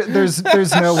 Yeah, there's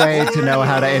no way to know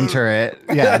how to enter it.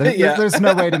 Yeah, there's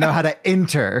no way to know how to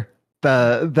enter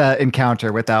the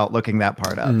encounter without looking that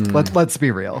part up. Let's be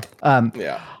real.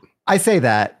 Yeah. I say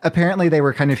that apparently they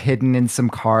were kind of hidden in some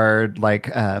card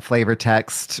flavor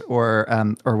text or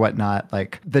whatnot,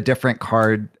 like the different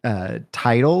card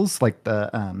titles, like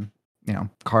the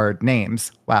card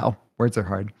names. Wow, words are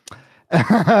hard.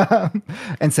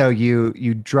 And so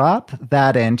you drop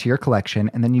that into your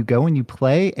collection, and then you go and you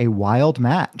play a wild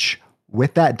match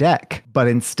with that deck. But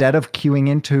instead of queuing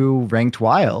into ranked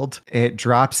wild, it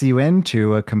drops you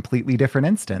into a completely different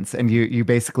instance, and you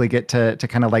basically get to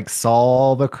kind of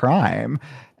solve a crime.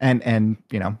 And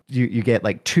you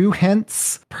get 2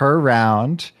 hints per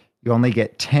round. You only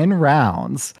get 10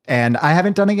 rounds, and I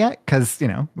haven't done it yet because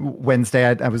Wednesday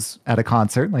I was at a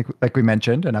concert, like we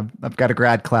mentioned, and I've got a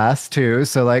grad class too,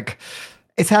 so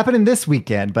it's happening this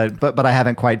weekend, but I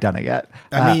haven't quite done it yet.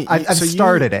 I mean, I've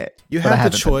started it. You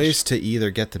have the choice to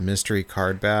either get the mystery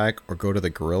card back or go to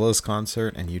the Gorillaz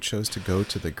concert, and you chose to go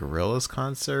to the Gorillaz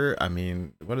concert. I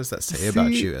mean, what does that say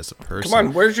about you as a person? Come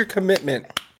on, where's your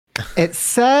commitment? It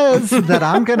says that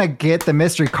I'm gonna get the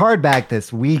mystery card back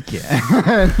this weekend,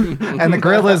 and the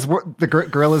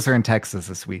Gorillaz are in Texas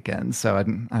this weekend, so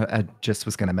I just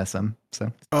was gonna miss them. So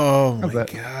oh my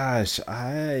gosh,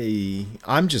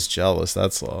 I'm just jealous.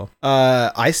 That's all.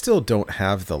 I still don't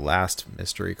have the last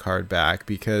mystery card back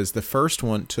because the first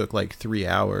one took 3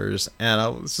 hours, and I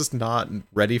was just not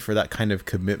ready for that kind of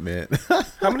commitment.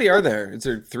 How many are there? Is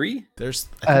there 3? There's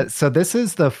so this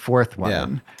is the 4th one. Yeah.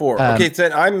 4. Okay, so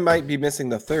I might be missing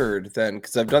the 3rd then,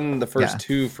 because I've done the first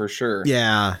 2 for sure.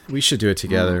 Yeah, we should do it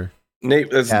together. Nate,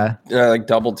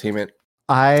 double team it.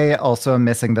 I also am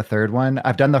missing the 3rd one.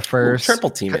 I've done the first.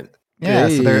 Triple team it. Yeah,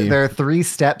 so there are 3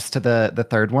 steps to the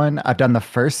 3rd one. I've done the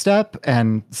first step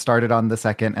and started on the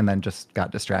 2nd, and then just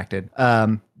got distracted.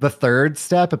 The 3rd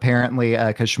step, apparently,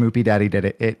 because Schmoopy Daddy did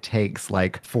it, it takes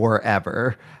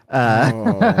forever.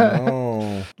 Oh,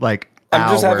 no.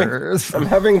 hours. I'm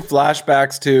having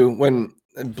flashbacks to when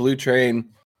Blue Train,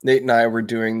 Nate and I were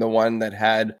doing the one that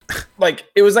had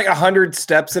it was 100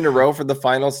 steps in a row for the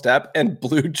final step, and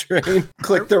Blue Train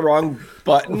clicked the wrong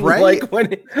button. Right?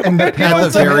 And the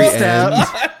very end.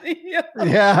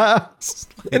 Yeah.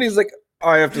 And he's like,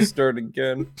 I have to start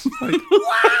again.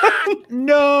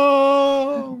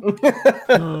 No.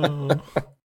 Oh,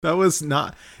 that was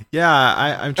not.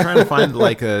 Yeah, I'm trying to find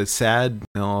a sad.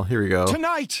 Oh, here we go.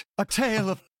 Tonight, a tale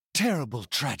of terrible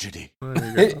tragedy.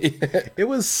 There we go. It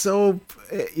was so.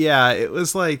 Yeah, it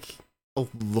was like a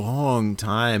long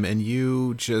time, and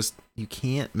you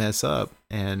can't mess up.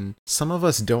 And some of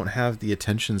us don't have the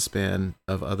attention span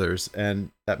of others,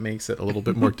 and that makes it a little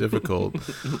bit more difficult.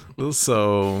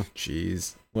 So,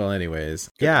 geez. Well, anyways,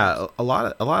 yeah, a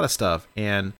lot of stuff,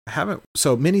 and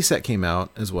so mini set came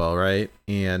out as well, right?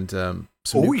 And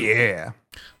Yeah.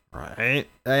 right,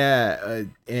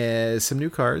 some new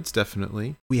cards,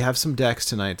 definitely. We have some decks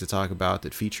tonight to talk about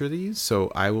that feature these,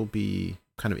 so I will be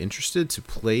kind of interested to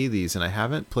play these, and I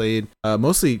haven't played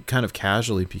mostly kind of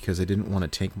casually because I didn't want to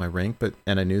tank my rank,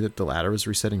 and I knew that the ladder was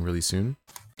resetting really soon.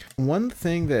 One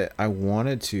thing that I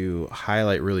wanted to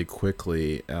highlight really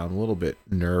quickly, I'm a little bit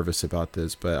nervous about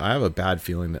this, but I have a bad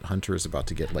feeling that Hunter is about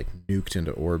to get nuked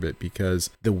into orbit, because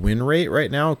the win rate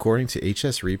right now, according to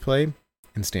HS Replay,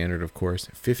 in standard, of course,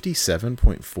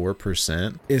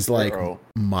 57.4% is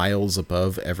miles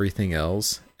above everything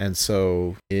else. And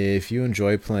so if you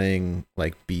enjoy playing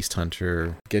Beast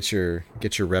Hunter, get your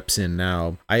reps in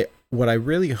now. What I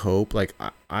really hope,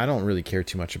 I don't really care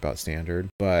too much about standard,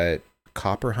 but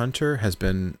Copper Hunter has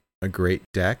been a great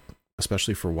deck,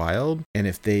 especially for Wild. And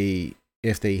if they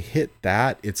hit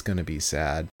that, it's going to be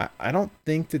sad. I don't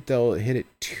think that they'll hit it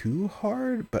too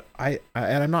hard, but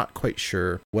I'm not quite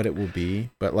sure what it will be.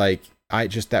 But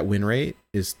that win rate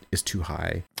is too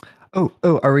high. Oh,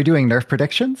 are we doing nerf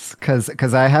predictions?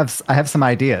 Because I have some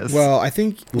ideas. Well, I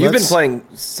think you've been playing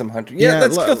some Hunter. Yeah,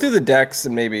 let's go through the decks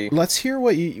and maybe let's hear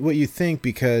what you think,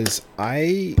 because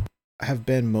I have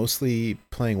been mostly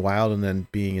playing Wild and then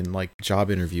being in job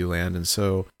interview land, and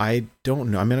so I don't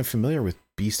know. I'm unfamiliar with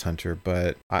Beast Hunter,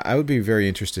 but I would be very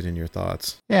interested in your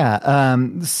thoughts. Yeah.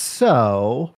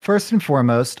 So first and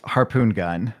foremost, harpoon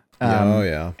gun.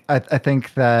 Yeah. I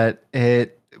think that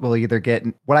it will either get.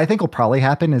 What I think will probably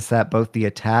happen is that both the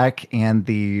attack and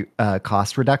the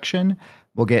cost reduction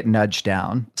will get nudged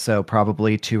down. So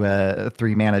probably to a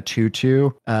 3-mana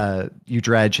 2/2. You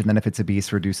dredge, and then if it's a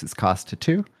beast, reduces cost to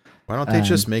 2. Why don't they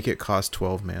just make it cost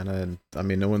 12 mana?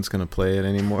 And no one's going to play it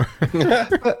anymore.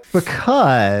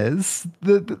 Because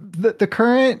the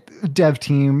current dev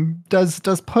team does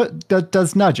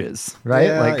nudges,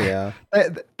 right? Yeah.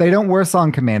 They don't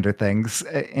Warsong Commander things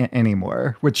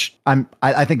anymore, which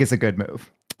I think is a good move.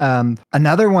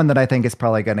 Another one that I think is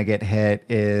probably going to get hit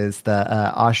is the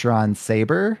Asheron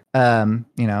Saber.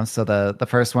 So the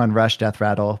first one, Rush, Death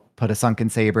Rattle, put a Sunken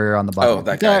Saber on the bottom of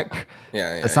the deck.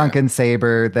 Yeah. A Sunken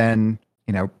Saber then,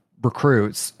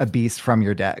 recruits a beast from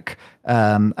your deck.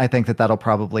 I think that'll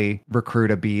probably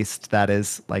recruit a beast that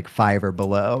is 5 or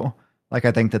below.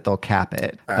 I think that they'll cap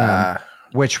it.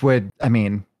 Which would,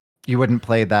 you wouldn't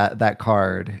play that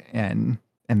card in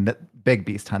the Big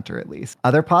Beast Hunter, at least.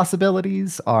 Other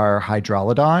possibilities are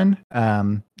Hydrolodon,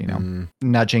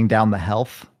 nudging down the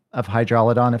health of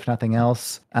Hydrolodon, if nothing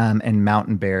else. And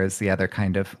Mountain Bear is the other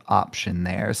kind of option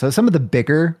there. So some of the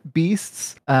bigger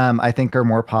beasts, I think, are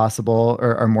more possible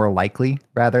or are more likely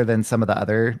rather than some of the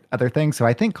other things. So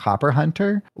I think Copper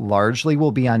Hunter largely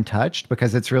will be untouched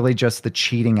because it's really just the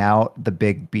cheating out the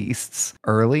big beasts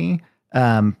early.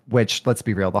 Which, let's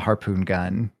be real, the harpoon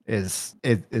gun is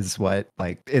what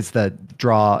is the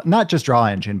draw, not just draw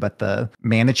engine, but the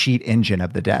mana cheat engine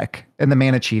of the deck. And the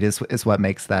mana cheat is what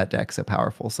makes that deck so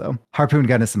powerful. So harpoon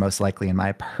gun is the most likely, in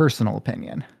my personal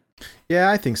opinion. Yeah,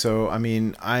 I think so. I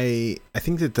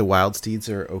think that the Wild Steeds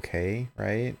are okay,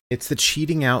 right? It's the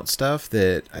cheating out stuff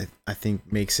that I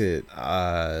think makes it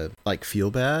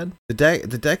feel bad.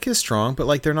 The deck is strong,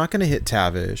 but they're not going to hit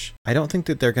Tavish. I don't think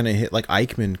that they're going to hit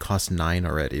Eichmann costs 9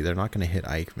 already. They're not going to hit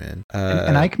Eichmann.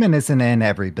 And Eichmann isn't in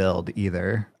every build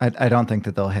either. I don't think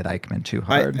that they'll hit Eichmann too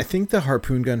hard. I think the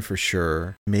harpoon gun for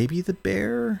sure. Maybe the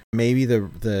bear. Maybe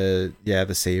the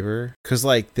saber. Because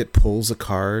that pulls a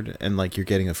card and you're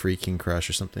getting a freaking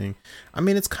crush or something.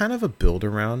 It's kind of a build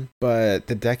around, but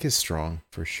the deck is strong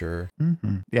for sure.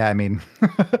 Mm-hmm. Yeah,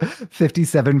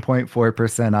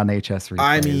 57.4% on HS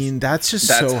Replays. That's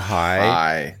so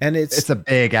high. And it's a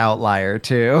big outlier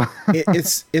too.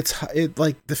 it's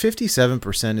the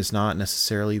 57% is not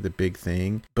necessarily the big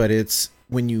thing, but it's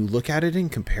when you look at it in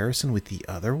comparison with the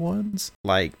other ones,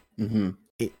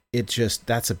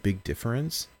 that's a big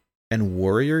difference. And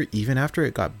Warrior, even after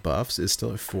it got buffs, is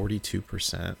still at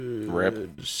 42%.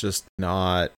 Rip. It's just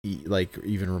not like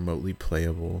even remotely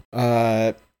playable.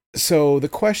 So the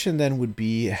question then would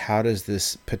be, how does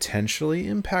this potentially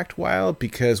impact Wild?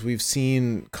 Because we've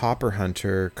seen Copper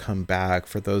Hunter come back.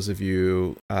 For those of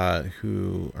you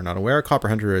who are not aware, Copper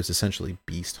Hunter is essentially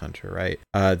Beast Hunter, right?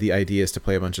 The idea is to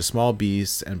play a bunch of small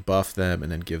beasts and buff them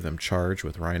and then give them charge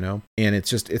with Rhino. And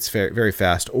it's very, very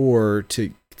fast. Or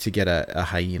to get a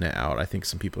Hyena out. I think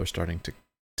some people are starting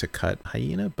to cut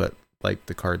Hyena, but like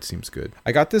the card seems good.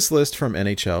 I got this list from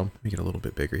NHL. Let me get a little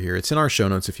bit bigger here. It's in our show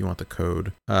notes if you want the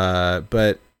code.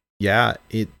 But yeah,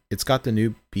 it's got the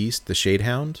new beast, the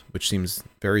Shadehound, which seems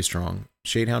very strong.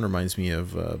 Shadehound reminds me of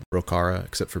Rokara,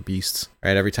 except for beasts.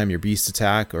 Right, every time your beasts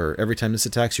attack, or every time this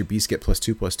attacks, your beasts get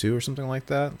 +2/+2 or something like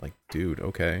that. Like, dude,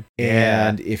 okay. Yeah.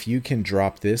 And if you can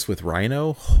drop this with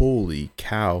Rhino, holy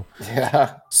cow.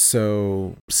 Yeah.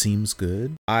 So seems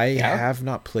good. I have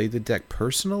not played the deck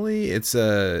personally. It's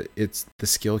the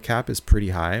skill cap is pretty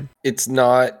high. It's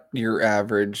not your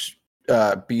average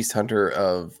Beast Hunter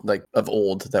of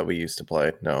old that we used to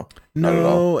play. No. Not at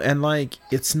all. No, and like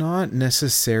it's not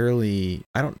necessarily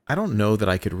I don't know that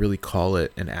I could really call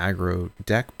it an aggro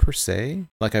deck per se,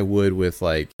 like I would with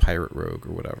like Pirate Rogue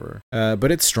or whatever.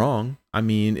 But it's strong. I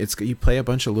mean, you play a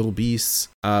bunch of little beasts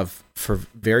for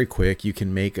very quick. You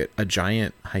can make a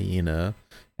giant Hyena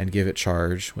and give it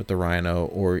charge with the Rhino,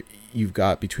 or you've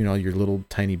got between all your little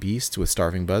tiny beasts with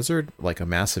Starving Buzzard, like a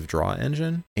massive draw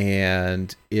engine,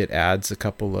 and it adds a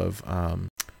couple of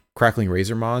Crackling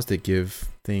Razor Maws that give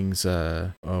things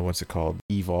what's it called?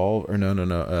 Evolve or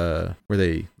no, where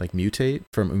they like mutate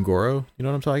from Ungoro. You know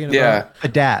what I'm talking about? Yeah.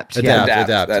 Adapt. Adapt.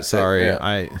 That's Sorry, it,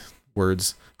 yeah.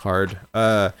 Words hard.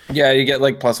 Yeah, you get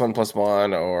like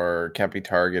 +1/+1, or can't be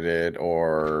targeted,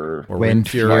 or Wind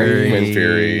Fury. Wind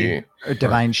Fury. Or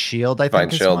Divine Shield, I Divine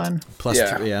think Shield. is one.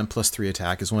 +3, and +3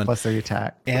 attack is one. +3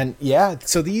 attack. And yeah,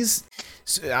 so these.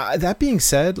 That being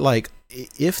said, like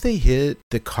if they hit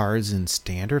the cards in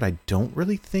Standard, I don't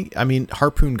really think. I mean,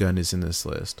 Harpoon Gun is in this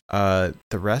list. The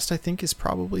rest I think is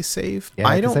probably safe.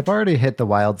 Yeah, because I've already hit the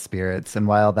Wild Spirits, and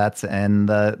while that's in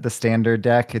the Standard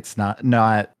deck, it's not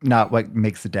what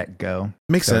makes the deck go.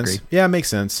 Makes So sense. agreed. Yeah, makes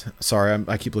sense. Sorry,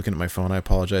 I keep looking at my phone. I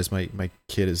apologize. My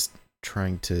kid is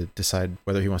trying to decide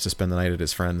whether he wants to spend the night at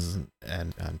his friends,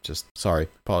 and I'm just sorry.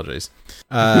 Apologize.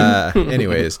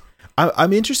 Anyways.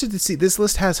 I'm interested to see. This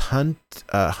list has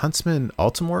Huntsman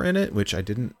Altimore in it, which I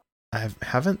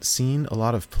haven't seen a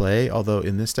lot of play. Although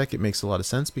in this deck it makes a lot of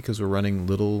sense because we're running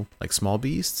little like small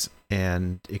beasts,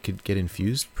 and it could get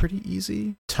infused pretty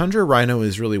easy. Tundra Rhino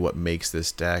is really what makes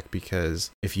this deck,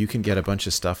 because if you can get a bunch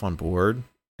of stuff on board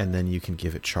and then you can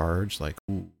give it charge, like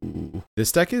ooh.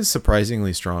 This deck is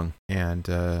surprisingly strong, and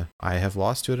I have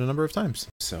lost to it a number of times.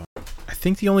 So I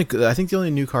think the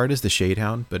only new card is the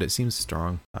Shadehound, but it seems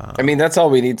strong. I mean, that's all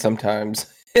we need sometimes.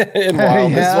 In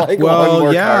Wild Yeah. is like well, one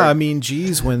more yeah. card. I mean,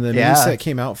 geez, when the Yeah. new set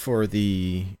came out for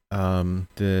the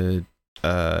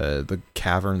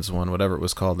Caverns one, whatever it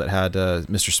was called, that had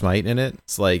Mr. Smite in it,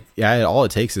 it's like, yeah, all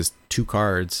it takes is 2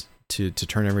 cards to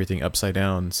turn everything upside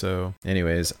down. So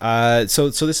anyways, so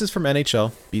this is from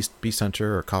NHL, Beast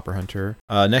Hunter or Copper Hunter.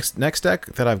 Next deck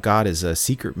that I've got is a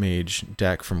Secret Mage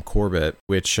deck from Corbett,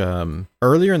 which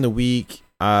earlier in the week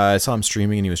I saw him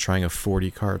streaming and he was trying a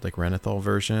 40 card like Renathal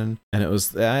version, and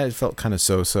it felt kind of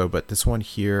so, but this one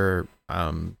here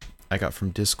I got from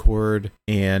Discord,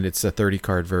 and it's a 30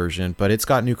 card version, but it's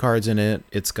got new cards in it.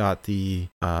 It's got the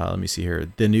let me see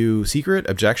here, the new secret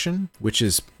Objection, which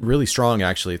is really strong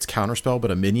actually. It's counterspell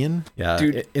but a minion. Yeah,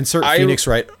 Dude, insert Phoenix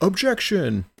Right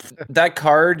Objection. That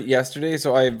card yesterday,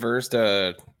 so I versed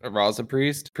a Raza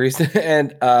priest,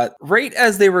 and right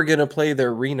as they were gonna play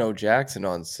their Reno Jackson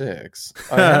on 6,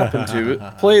 I happened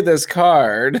to play this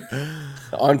card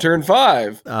on turn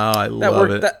 5. Oh, I love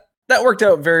it. That worked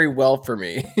out very well for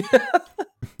me.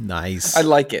 Nice. I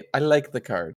like it. I like the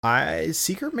card.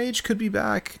 Secret Mage could be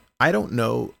back. I don't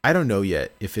know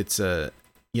yet if it's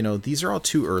these are all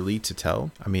too early to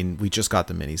tell. I mean, we just got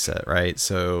the mini set, right?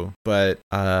 So, but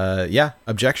yeah,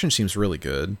 Objection seems really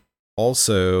good.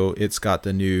 Also, it's got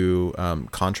the new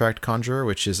Contract Conjurer,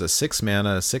 which is a 6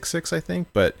 mana 6/6, I think,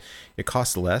 but it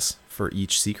costs less for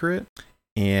each secret.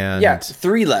 And yeah,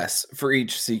 3 less for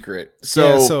each secret.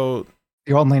 So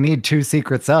You only need 2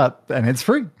 secrets up, and it's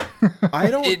free.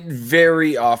 it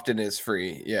very often is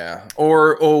free. Yeah.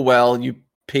 Or, oh well, you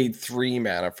paid 3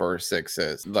 mana for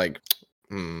 6s. Like,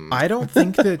 I don't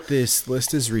think that this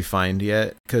list is refined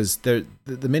yet because the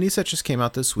mini set just came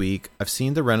out this week. I've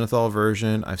seen the Renathal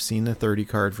version. I've seen the 30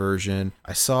 card version.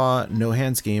 I saw No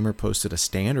Hands Gamer posted a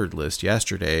standard list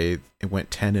yesterday. It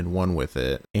went 10-1 with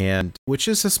it, and which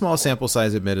is a small sample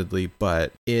size, admittedly,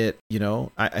 but it,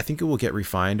 I think it will get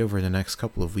refined over the next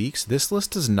couple of weeks. This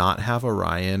list does not have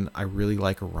Orion. I really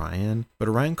like Orion, but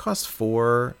Orion costs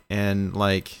 4, and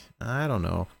I don't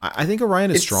know. I think Orion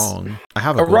is strong. I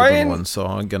have a golden one, so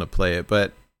I'm gonna play it.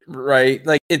 But right,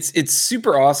 it's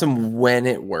super awesome when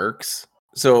it works.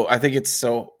 So I think it's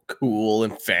so cool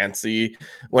and fancy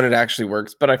when it actually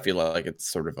works. But I feel like it's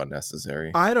sort of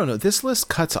unnecessary. I don't know. This list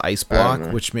cuts Ice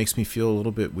Block, which makes me feel a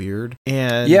little bit weird.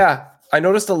 And yeah, I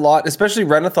noticed a lot, especially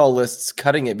Renathal lists,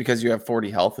 cutting it because you have 40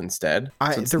 health instead.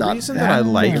 The reason that I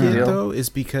like it though is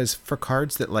because for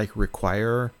cards that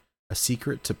require a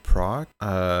secret to proc,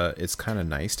 it's kind of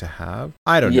nice to have.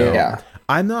 I don't know.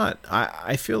 I'm not,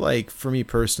 I feel like for me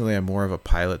personally, I'm more of a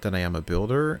pilot than I am a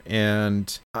builder.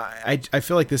 And I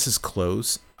feel like this is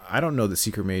close. I don't know that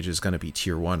Secret Mage is going to be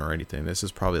tier 1 or anything. This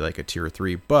is probably like a tier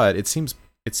 3, but it seems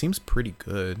pretty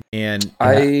good. And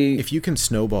if you can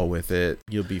snowball with it,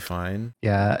 you'll be fine.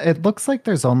 Yeah, it looks like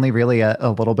there's only really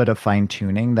a little bit of fine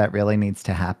tuning that really needs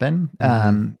to happen.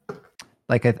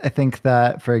 I think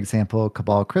that, for example,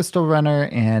 Cabal Crystal Runner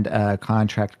and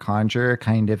Contract Conjure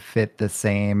kind of fit the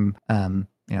same,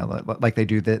 they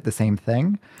do the same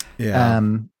thing. Yeah.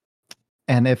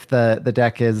 And if the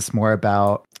deck is more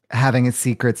about having its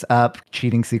secrets up,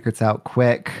 cheating secrets out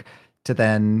quick, to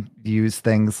then use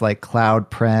things like Cloud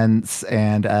Prince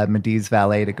and Medivh's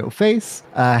Valet to go face,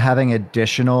 having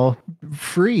additional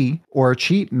free or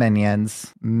cheap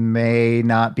minions may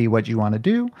not be what you want to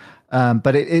do.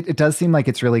 But it does seem like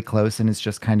it's really close and it's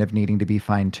just kind of needing to be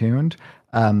fine-tuned.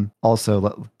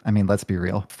 Also, let's be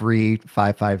real. Free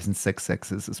 5/5s and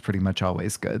 6/6s is pretty much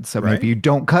always good. So maybe you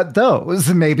don't cut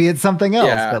those. Maybe it's something else.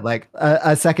 Yeah. But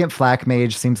a second Flak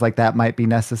Mage seems like that might be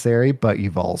necessary. But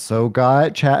you've also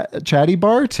got Chatty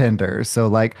Bartender.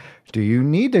 So do you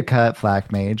need to cut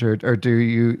Flak Mage or do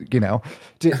you,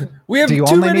 we have do you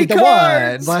too only many need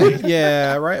cards? The one?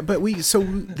 Yeah, right. But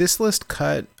this list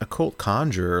cut Occult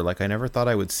Conjurer. I never thought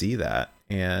I would see that.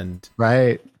 And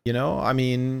right.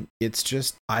 It's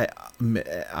just I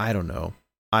don't know.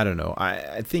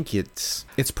 I think it's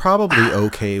probably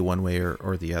okay one way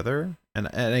or the other. And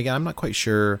again, I'm not quite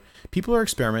sure. People are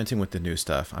experimenting with the new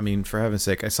stuff. For heaven's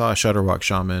sake, I saw a Shutterwalk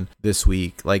Shaman this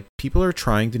week. People are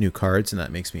trying the new cards, and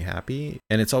that makes me happy.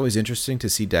 And it's always interesting to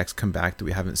see decks come back that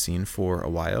we haven't seen for a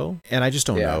while. And I just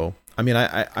don't know.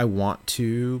 I want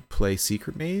to play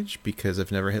Secret Mage because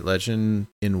I've never hit Legend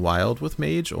in Wild with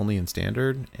Mage, only in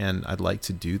Standard, and I'd like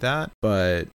to do that.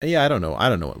 But yeah, I don't know. I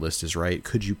don't know what list is right.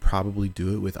 Could you probably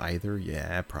do it with either?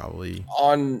 Yeah, probably.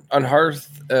 On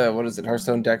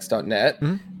HearthstoneDecks.net,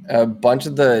 a bunch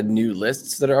of the new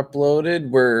lists that are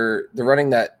uploaded they're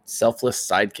running that Selfless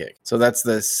Sidekick. So that's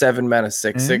the 7 mana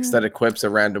 6/6 that equips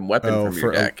a random weapon from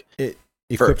your deck.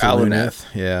 For Aluneth.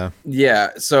 Yeah.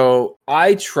 So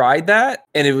I tried that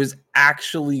and it was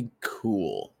actually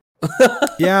cool.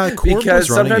 Yeah, because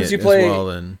sometimes you play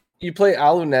and you play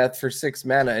Aluneth for 6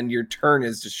 mana and your turn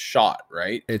is just shot,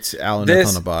 right? It's Aluneth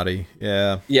on a body.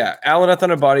 Yeah. Yeah, Aluneth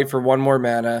on a body for 1 more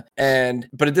mana.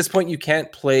 But at this point you can't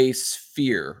play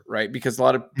Sphere, right? Because a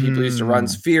lot of people used to run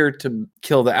Sphere to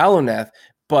kill the Aluneth,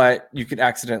 but you could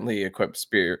accidentally equip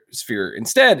Sphere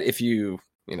instead if you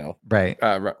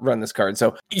run this card.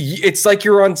 So it's like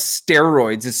you're on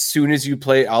steroids as soon as you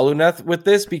play Aluneth with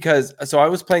this, because I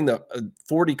was playing the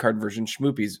 40 card version,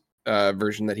 Schmoopy's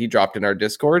version that he dropped in our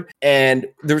Discord, and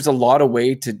there's a lot of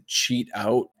way to cheat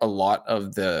out a lot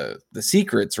of the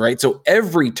secrets, right? So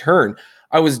every turn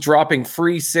I was dropping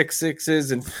free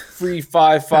 6/6s and free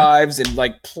 5/5s and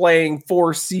playing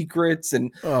 4 secrets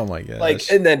and oh my gosh,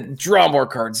 and then draw more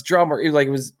cards, it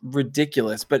was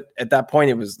ridiculous. But at that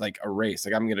point it was a race.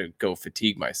 I'm gonna go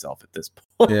fatigue myself at this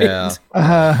point. Yeah.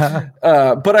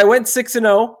 But I went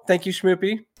 6-0. Thank you,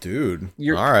 Schmoopy. Dude,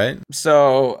 all right.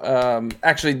 So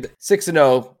actually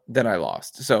 6-0. Then I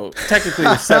lost. So technically it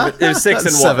was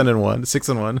 6-1. 7-1.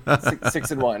 6-1.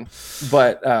 6-1.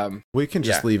 But we can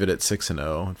just leave it at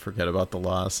 6-0 and forget about the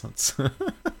loss.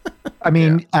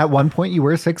 At one point you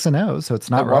were 6-0, so it's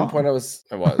not wrong. At one point I was.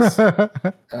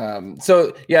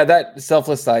 So yeah, that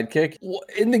Selfless Sidekick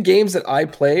in the games that I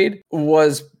played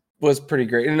was pretty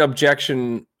great. And an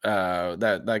objection,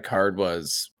 that card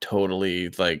was totally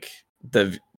the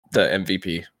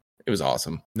MVP. It was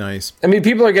awesome. Nice.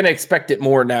 People are going to expect it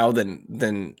more now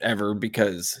than ever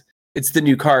because it's the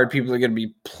new card. People are going to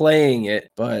be playing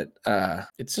it, but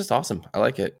it's just awesome. I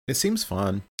like it. It seems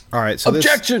fun. All right, so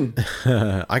Objection.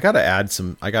 I gotta add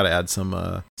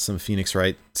some Phoenix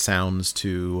Wright sounds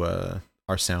to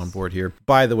our soundboard here.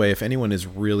 By the way, if anyone is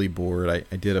really bored,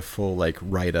 I did a full like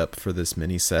write up for this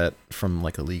mini set from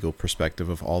like a legal perspective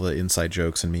of all the inside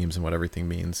jokes and memes and what everything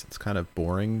means. It's kind of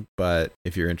boring, but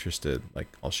if you're interested, like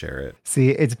I'll share it.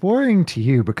 See, it's boring to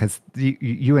you because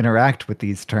you interact with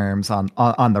these terms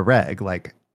on the reg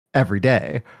like every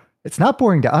day. It's not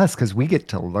boring to us because we get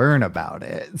to learn about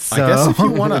it. So. I guess if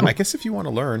you wanna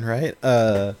learn, right?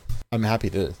 I'm happy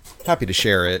to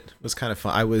share it. It was kind of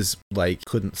fun. I was like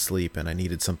couldn't sleep and I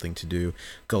needed something to do.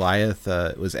 Goliath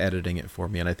was editing it for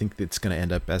me, and I think it's going to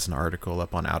end up as an article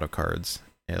up on Out of Cards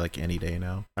like any day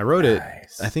now. I wrote it.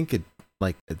 I think it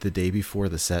like the day before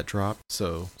the set dropped,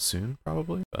 so soon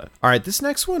probably. But all right, this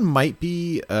next one might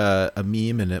be a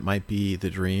meme and it might be the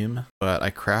dream, but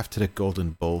I crafted a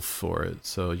golden bowl for it,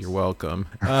 so you're welcome.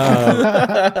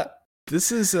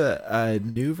 This is a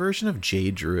new version of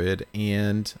Jade Druid,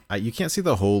 and you can't see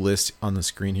the whole list on the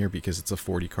screen here because it's a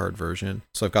 40 card version.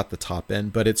 So I've got the top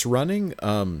end, but it's running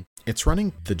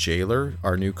the Jailer,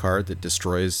 our new card that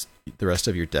destroys the rest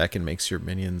of your deck and makes your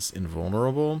minions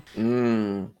invulnerable.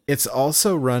 It's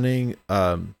also running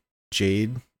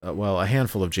Jade. A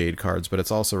handful of Jade cards, but it's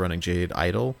also running Jade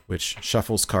Idol, which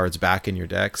shuffles cards back in your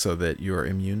deck so that you're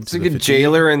immune to the fatigue.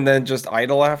 Jailer and then just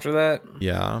Idol after that?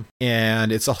 Yeah.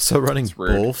 And it's also running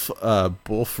Bulf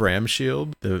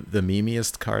Ramshield, the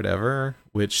memeiest card ever,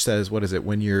 which says, what is it?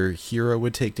 When your hero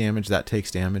would take damage, that takes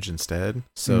damage instead.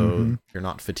 So you're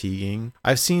not fatiguing.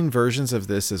 I've seen versions of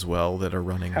this as well that are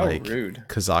running rude.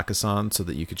 Kazakhstan so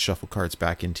that you could shuffle cards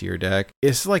back into your deck.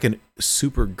 It's like a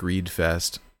super greed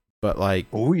fest. But like,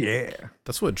 oh yeah,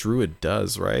 that's what Druid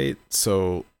does, right?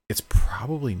 So it's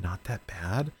probably not that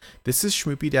bad. This is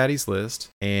Schmoopy Daddy's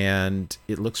list, and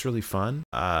it looks really fun.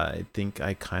 I think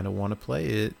I kind of want to play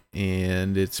it,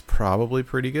 and it's probably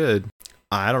pretty good.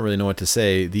 I don't really know what to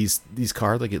say. These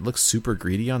cards, like, it looks super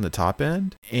greedy on the top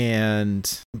end,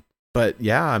 but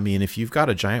yeah, I mean, if you've got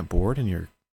a giant board and your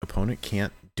opponent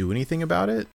can't do anything about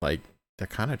it, like, they're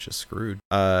kind of just screwed.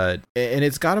 And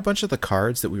it's got a bunch of the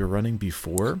cards that we were running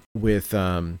before with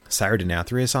Sire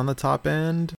Denathrius on the top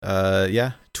end.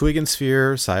 Twig and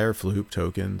Sphere, Sire Floop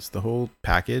tokens. The whole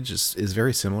package is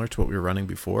very similar to what we were running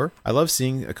before. I love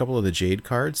seeing a couple of the Jade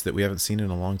cards that we haven't seen in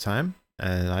a long time.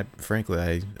 And I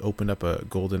opened up a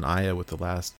Golden Aya with the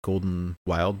last Golden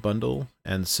Wild bundle.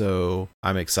 And so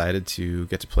I'm excited to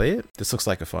get to play it. This looks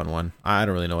like a fun one. I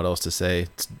don't really know what else to say.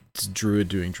 It's Druid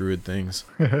doing Druid things.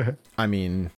 I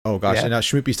mean, oh gosh, yeah. And now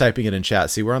Schmoopy's typing it in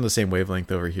chat. See, we're on the same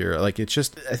wavelength over here. Like, it's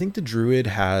just, I think the Druid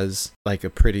has like a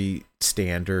pretty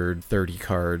standard 30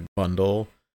 card bundle.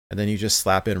 And then you just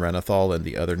slap in Renathal and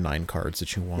the other 9 cards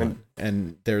that you want.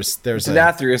 And there's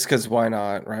Denathrius, because why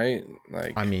not, right?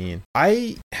 Like, I mean,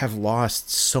 I have lost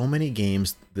so many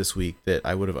games this week that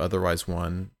I would have otherwise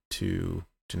won to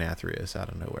Denathrius out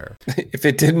of nowhere. If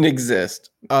it didn't exist.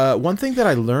 One thing that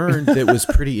I learned that was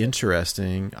pretty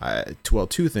interesting,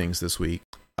 two things this week.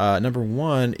 Number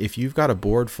one, if you've got a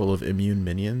board full of immune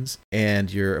minions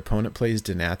and your opponent plays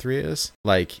Denathrius,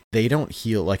 like, they don't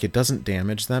heal, like, it doesn't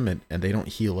damage them and they don't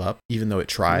heal up even though it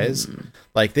tries.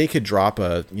 Like, they could drop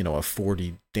a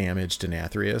 40 damage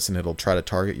Denathrius and it'll try to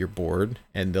target your board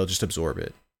and they'll just absorb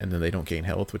it. And then they don't gain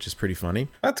health, which is pretty funny.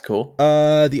 That's cool.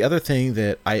 The other thing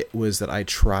that I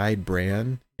tried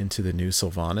Bran into the new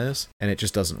Sylvanas, and it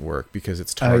just doesn't work because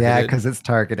it's targeted. Oh yeah, because it's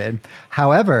targeted.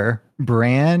 However,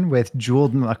 Bran with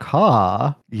Jeweled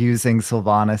Macaw using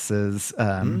Sylvanas's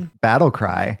battle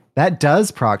cry, that does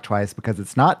proc twice because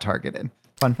it's not targeted.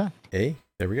 Fun fact. Hey.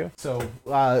 There we go. So,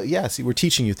 see, we're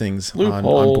teaching you things on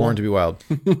Born to be Wild.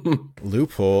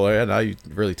 Loophole. Yeah, now you're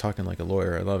really talking like a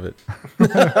lawyer. I love it.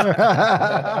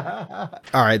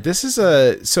 All right. This is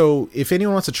so if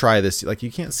anyone wants to try this, like,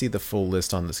 you can't see the full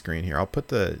list on the screen here. I'll put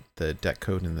the deck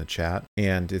code in the chat.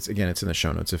 And it's in the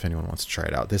show notes if anyone wants to try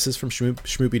it out. This is from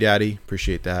Schmoopy Daddy.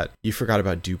 Appreciate that. You forgot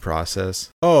about Due Process.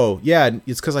 Oh, yeah.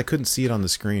 It's because I couldn't see it on the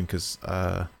screen because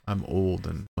I'm old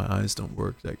and my eyes don't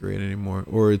work that great anymore.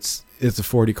 Or it's a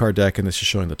 40 card deck and this is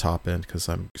showing the top end because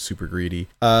I'm super greedy.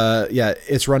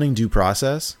 It's running Due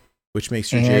Process, which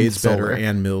makes your Jades better,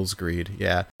 and Mills Greed.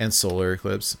 Yeah, and Solar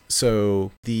Eclipse.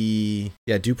 So the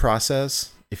Due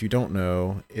Process, if you don't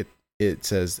know, it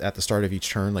says at the start of each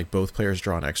turn, like, both players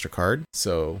draw an extra card.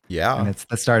 So yeah. And it's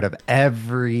the start of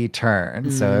every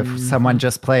turn. So if someone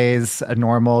just plays a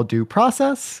normal Due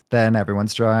Process, then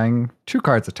everyone's drawing 2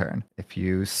 cards a turn. If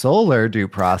you Solar Due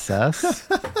Process,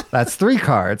 That's 3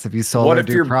 cards. If you What solo if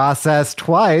do you're- process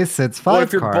twice, it's 5 What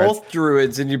if you're cards. both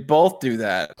druids and you both do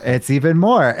that? It's even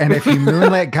more. And if you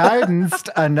Moonlit Guidance,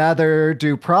 another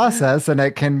due process, and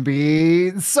it can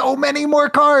be so many more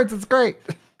cards. It's great.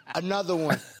 Another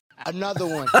one. Another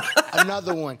one.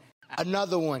 Another one.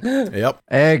 Another one. Yep.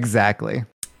 Exactly.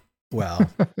 Well,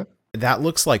 that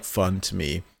looks like fun to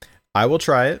me. I will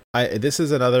try it. This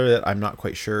is another that I'm not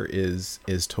quite sure is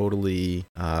totally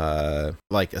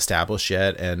like established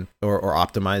yet and or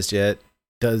optimized yet.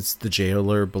 Does the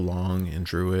Jailer belong in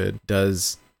Druid?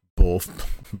 Does both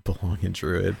belong in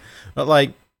Druid? But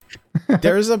like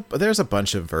there's a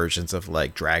bunch of versions of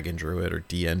like Dragon Druid or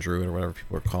DN Druid or whatever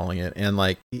people are calling it, and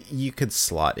like you could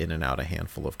slot in and out a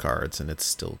handful of cards and it's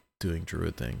still doing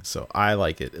Druid things. So I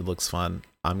like it. It looks fun.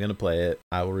 I'm gonna play it.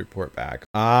 I will report back.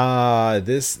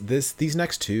 These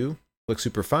next two look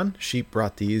super fun. Sheep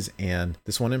brought these, and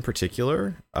this one in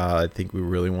particular, I think we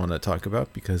really want to talk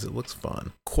about because it looks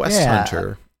fun. Quest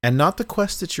Hunter, and not the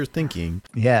quest that you're thinking.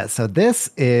 Yeah, so this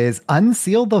is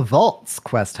Unseal the Vaults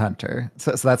Quest Hunter.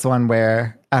 So that's the one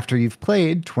where after you've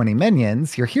played 20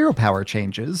 minions, your hero power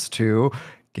changes to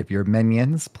give your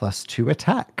minions +2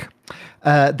 attack.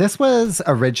 This was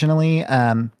originally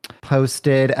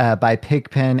posted by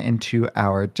Pigpen into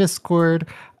our Discord,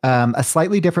 a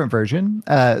slightly different version.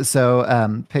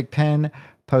 So Pigpen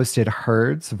posted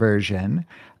Herd's version,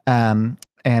 and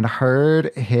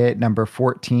Herd hit number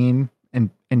 14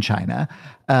 in China.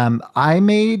 I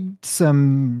made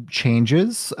some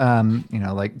changes,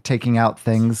 like taking out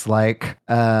things like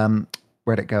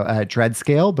where'd it go? Dread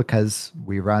Scale, because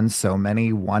we run so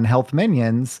many 1 health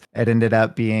minions, it ended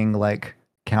up being like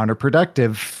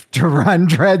counterproductive to run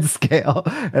Dread Scale.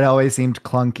 It always seemed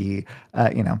clunky.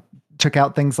 Took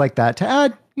out things like that to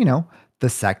add, the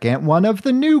second one of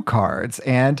the new cards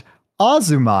and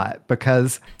Ozumat,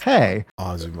 because hey,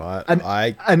 Ozumat,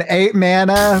 an 8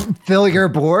 mana fill your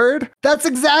board. That's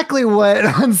exactly what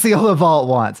Unseal the Vault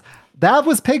wants. That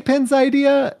was Pigpen's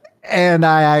idea. And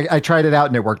I tried it out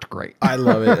and it worked great. I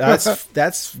love it.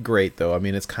 That's great though. I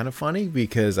mean, it's kind of funny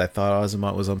because I thought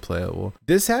Ozumat was unplayable.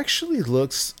 This actually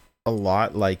looks a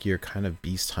lot like your kind of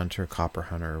Beast Hunter, Copper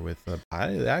Hunter with it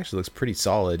actually looks pretty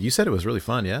solid. You said it was really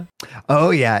fun, yeah?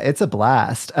 Oh yeah, it's a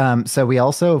blast. So we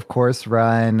also, of course,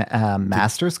 run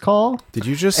Master's Call. Did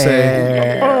you just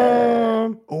say?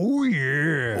 Oh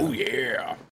yeah. Oh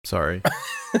yeah. Sorry.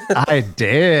 I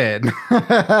did.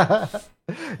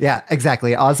 Yeah,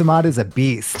 exactly. Ozumat is a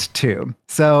beast too.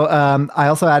 So I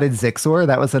also added Zixor.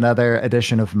 That was another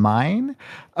addition of mine.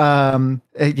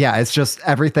 It's just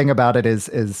everything about it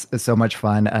is so much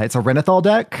fun. It's a Renathal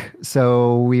deck,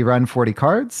 so we run 40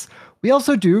 cards. We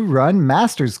also do run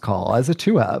Master's Call as a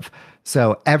 2-of.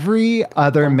 So every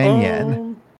other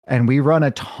minion, and we run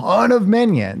a ton of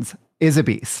minions, is a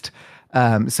beast.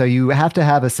 So you have to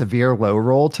have a severe low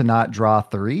roll to not draw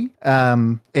 3.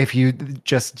 If you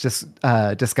just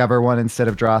discover one instead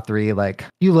of draw 3, like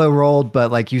you low rolled,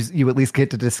 but like you at least get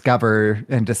to discover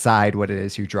and decide what it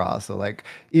is you draw. So like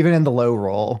even in the low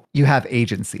roll, you have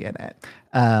agency in it.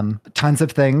 Tons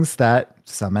of things that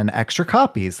summon extra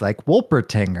copies, like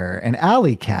Wolpertinger and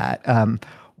Alley Cat.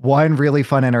 One really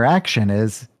fun interaction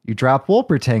is you drop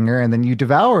Wolpertinger and then you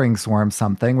Devouring Swarm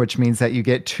something, which means that you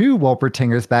get 2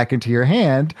 Wolpertingers back into your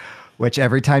hand, which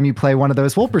every time you play one of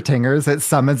those Wolpertingers, it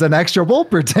summons an extra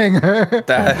Wolpertinger.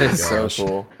 That is so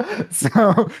cool.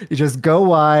 So you just go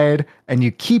wide and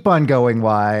you keep on going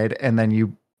wide. And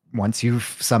then once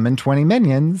you've summoned 20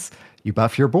 minions, you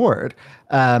buff your board.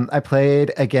 I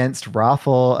played against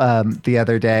Raffle the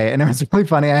other day, and it was really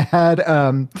funny. I had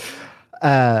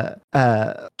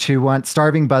 2-1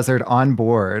 Starving Buzzard on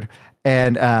board,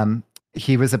 and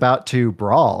he was about to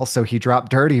brawl, so he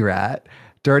dropped Dirty Rat.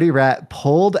 Dirty Rat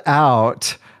pulled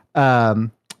out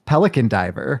Pelican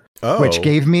Diver, which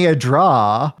gave me a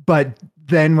draw, but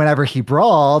then whenever he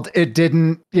brawled, it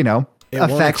didn't,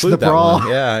 affect the brawl.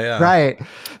 Yeah. Right.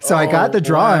 So I got the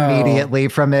draw immediately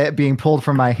from it being pulled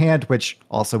from my hand, which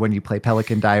also when you play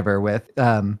Pelican Diver with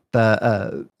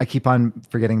I keep on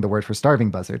forgetting the word for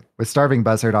Starving Buzzard. With Starving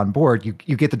Buzzard on board, you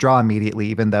get the draw immediately,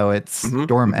 even though it's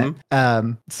dormant.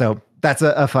 So that's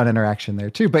a fun interaction there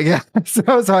too. But yeah,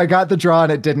 so I got the draw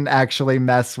and it didn't actually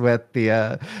mess with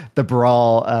the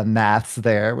brawl maths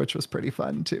there, which was pretty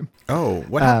fun too. Oh,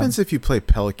 what happens if you play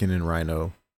Pelican and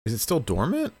Rhino? Is it still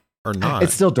dormant? Or not?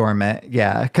 It's still dormant,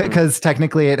 yeah, because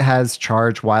technically it has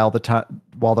charge while the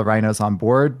Rhino's on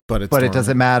board, but it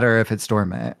doesn't matter if it's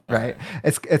dormant, right?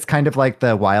 It's kind of like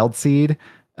the Wild Seed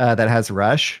that has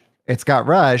Rush. It's got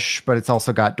Rush, but it's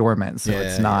also got dormant, so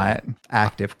it's not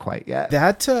active quite yet.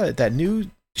 That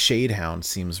new Shadehound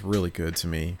seems really good to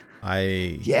me.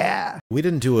 Yeah. We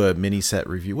didn't do a mini set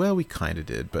review. Well, we kind of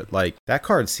did, but like that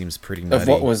card seems pretty nutty. Of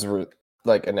what was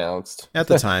like announced at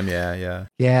the time. Yeah.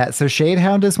 Yeah. So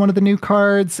Shadehound is one of the new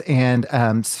cards, and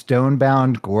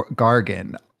Stonebound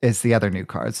Gargan is the other new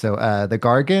card. So the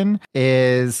Gargan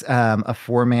is a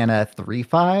 4-mana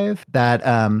 3/5 that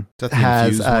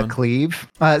has cleave.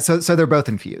 So they're both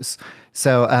infused.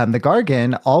 So the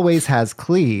Gargan always has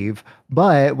cleave,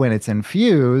 but when it's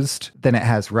infused, then it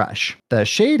has rush. The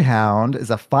Shadehound is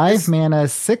a 5-mana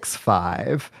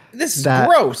 6/5. This is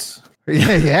gross.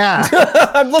 Yeah.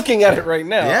 I'm looking at it right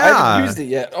now. Yeah. I haven't used it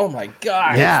yet. Oh my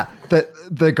god. Yeah.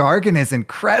 The Gargan is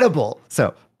incredible.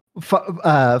 So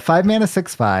 5-mana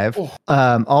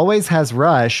 6/5 always has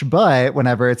rush, but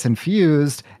whenever it's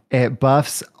infused, it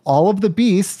buffs all of the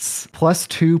beasts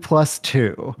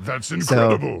 +2/+2. That's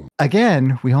incredible. So,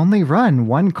 again, we only run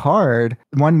one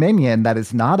minion that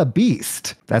is not a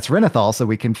beast. That's Renathal, so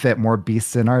we can fit more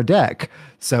beasts in our deck.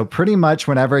 So pretty much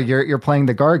whenever you're playing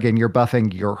the Gargan, you're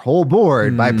buffing your whole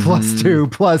board by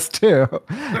 +2/+2.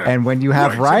 And when you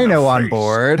have Rhino on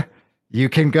board, you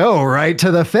can go right to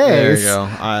the face. There you go.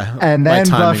 And then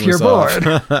buff your board.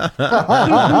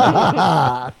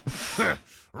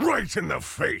 Right in the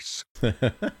face.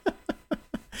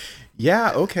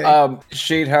 Yeah, okay.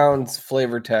 Shadehound's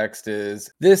flavor text is,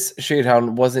 this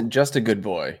Shadehound wasn't just a good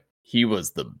boy. He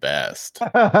was the best.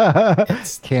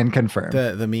 Can confirm.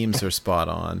 The memes are spot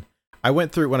on. I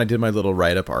went through, when I did my little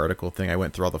write-up article thing, I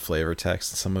went through all the flavor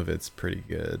text, and some of it's pretty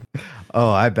good.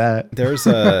 Oh, I bet. There's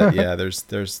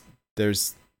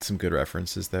there's some good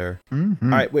references there.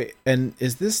 Mm-hmm. All right, wait, and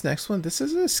is this next one? This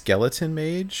is a skeleton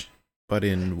mage, but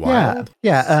in wild.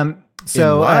 Yeah.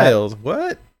 So in wild,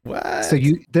 what? So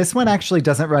this one actually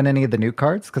doesn't run any of the new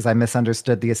cards because I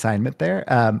misunderstood the assignment there.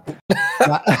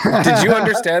 Did you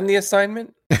understand the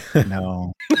assignment?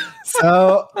 No.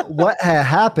 So what had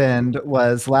happened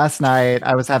was last night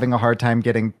I was having a hard time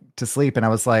getting to sleep, and I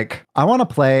was like, I want to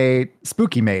play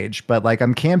Spooky Mage, but like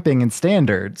I'm camping in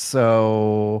Standard,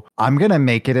 so I'm gonna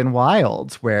make it in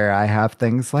Wild where I have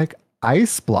things like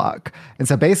Ice Block. And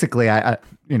so basically I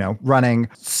running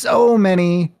so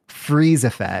many freeze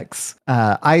effects,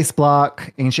 Ice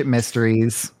Block, Ancient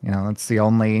Mysteries, that's the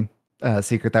only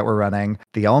secret that we're running.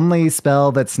 The only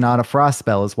spell that's not a frost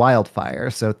spell is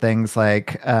Wildfire. So things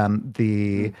like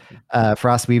the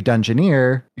Frostweave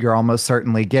Dungeoneer, you're almost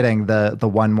certainly getting the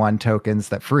 1/1 tokens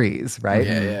that freeze, right?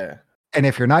 Yeah. And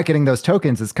if you're not getting those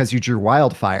tokens, it's because you drew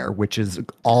Wildfire, which is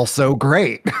also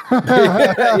great.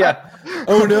 Yeah.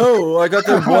 Oh no, I got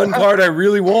the one card I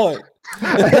really want.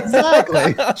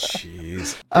 Exactly.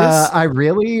 Jeez. I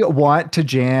really want to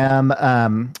jam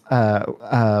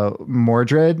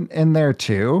Mordred in there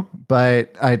too,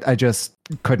 but I just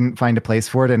couldn't find a place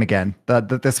for it. And again,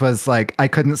 this was like I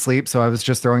couldn't sleep, so I was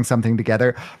just throwing something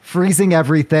together, freezing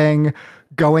everything,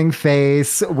 going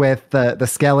face with the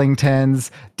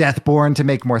Skellingtons, Deathborn to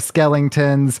make more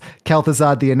Skellingtons,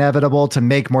 Kel'Thuzad the Inevitable to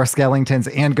make more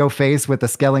Skellingtons, and go face with the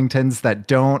Skellingtons that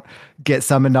don't get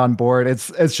summoned on board.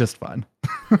 It's just fun.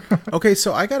 Okay,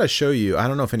 so I gotta show you. I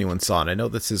don't know if anyone saw it. I know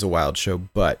this is a wild show,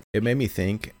 but it made me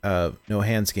think. No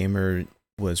Hands Gamer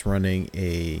was running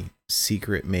a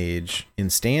secret mage in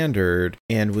Standard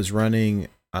and was running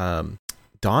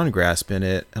Dawn Grasp in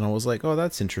it, and I was like, oh,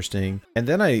 that's interesting. And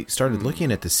then I started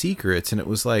looking at the secrets, and it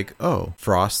was like, oh,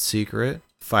 Frost secret,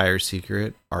 Fire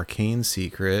secret, Arcane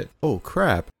secret. Oh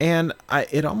crap. And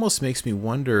it almost makes me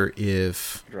wonder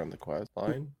if You're on the quest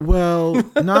line. well,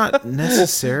 not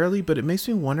necessarily, but it makes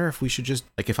me wonder if we should just,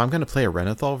 like, if I'm going to play a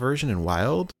Renathal version in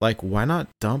Wild, like, why not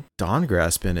dump Dawn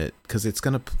Grasp in it? Because it's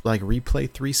going to, like, replay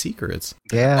 3 secrets.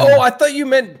 Yeah. Oh, I thought you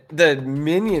meant the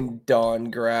minion Dawn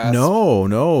Grasp.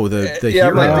 No, the yeah,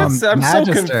 hero. I'm so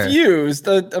Magister. confused.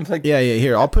 I'm like, Yeah,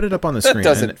 here, I'll put it up on the that screen.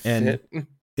 doesn't and fit.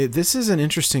 This is an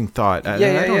interesting thought. I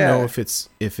don't know if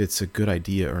it's a good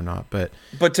idea or not, but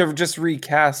to just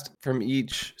recast from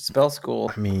each spell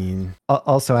school. I mean,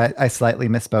 Also, I slightly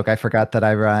misspoke. I forgot that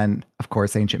I run, of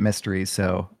course, Ancient Mysteries.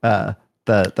 So the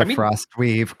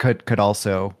Frostweave could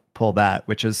also pull that,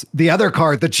 which is the other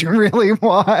card that you really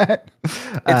want.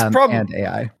 It's probably and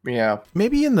AI. Yeah,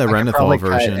 maybe in the I could probably Renathal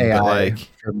cut version, AI but like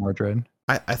for Mordred.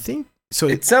 I think so.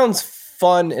 it sounds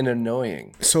fun and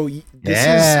annoying. So this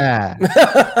Yeah.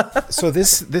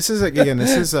 this is again,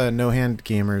 this is a No Hand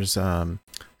Gamer's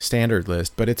standard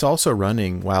list, but it's also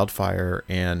running Wildfire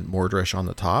and Mordresh on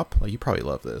the top. Like, you probably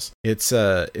love this. It's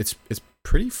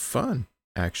pretty fun,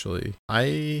 actually.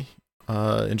 I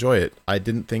enjoy it. I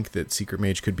didn't think that Secret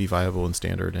Mage could be viable in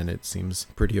Standard, and it seems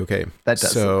pretty okay. That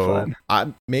does look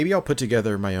fun. Maybe I'll put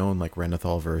together my own like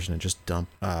Renathal version and just dump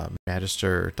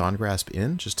Magister Dawn Grasp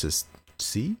in just to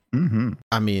See? Mm-hmm.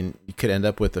 I mean, you could end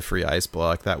up with a free ice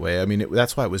block that way. I mean,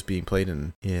 that's why it was being played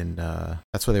in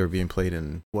that's why they were being played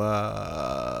in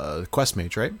Quest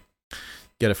Mage, right?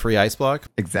 Get a free ice block.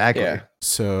 Exactly. Yeah.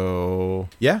 So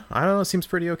yeah, I don't know. It seems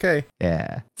pretty okay.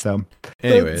 Yeah. So,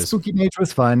 Anyways. the Spooky Mage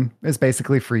was fun. It was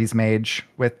basically Freeze Mage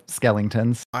with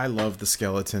skeletons. I love the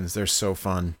skeletons. They're so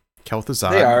fun. They are.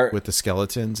 Kel'Thuzad with the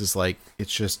skeletons is like,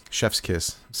 it's just chef's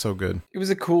kiss. So good. It was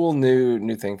a cool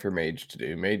new thing for Mage to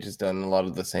do. Mage has done a lot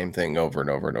of the same thing over and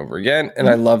over and over again, and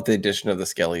I love the addition of the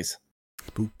skellies.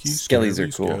 Spooky Skellies are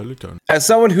cool. skeleton. As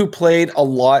someone who played a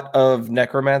lot of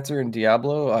Necromancer and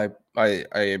Diablo, I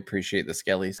appreciate the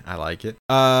skellies. I like it.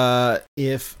 We'll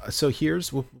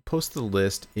post the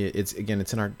list. It's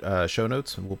in our show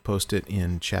notes, and we'll post it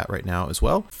in chat right now as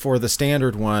well. For the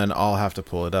standard one, I'll have to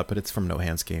pull it up, but it's from No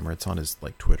Hands Gamer. It's on his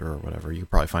like Twitter or whatever. You can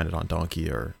probably find it on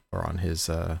Donkey or on his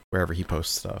wherever he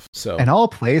posts stuff. So And all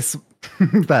place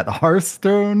that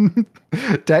Hearthstone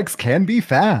decks can be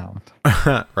found.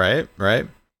 right.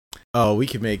 Oh, we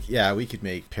could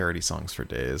make parody songs for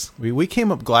days. We came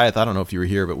up, Goliath, I don't know if you were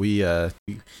here, but we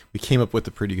came up with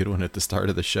a pretty good one at the start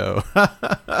of the show.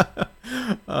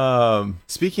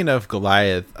 Speaking of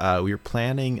Goliath, we are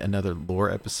planning another lore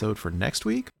episode for next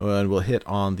week, and we'll hit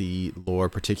on the lore,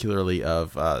 particularly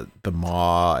of the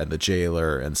Maw and the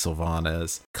Jailer and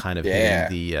Sylvanas, kind of hitting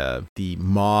the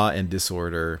Maw and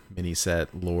Disorder mini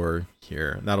set lore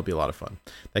here. And that'll be a lot of fun.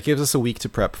 That gives us a week to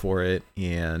prep for it,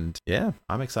 and yeah,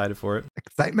 I'm excited for it.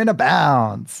 Excitement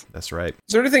abounds. That's right.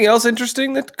 Is there anything else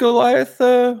interesting that Goliath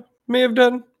may have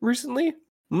done recently?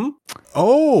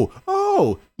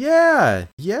 Oh, yeah,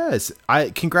 yes.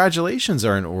 Congratulations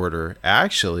are in order,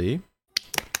 actually.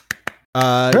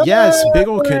 Yes, big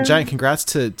old giant congrats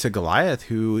to Goliath,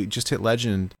 who just hit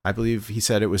legend. I believe he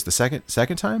said it was the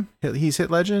second time he's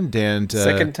hit legend, and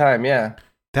Second time, yeah.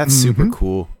 That's super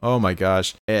cool. Oh my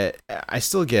gosh. I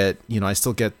still get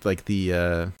like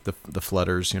the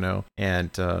flutters, and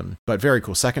but very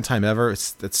cool. Second time ever.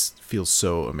 That feels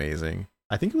so amazing.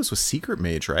 I think it was with Secret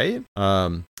Mage, right?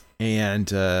 And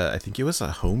I think it was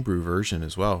a homebrew version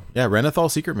as well. Yeah,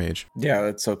 Renathal Secret Mage. Yeah,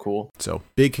 that's so cool. So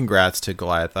big congrats to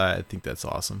Goliath. I think that's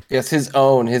awesome. Yes, his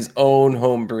own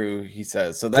homebrew, he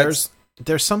says. So there's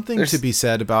something to be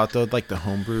said about like the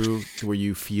homebrew where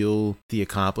you feel the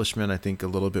accomplishment, I think, a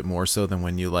little bit more so than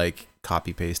when you like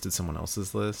copy pasted someone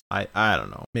else's list. I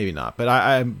don't know, maybe not, but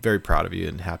I'm very proud of you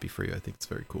and happy for you. I think it's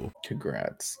very cool.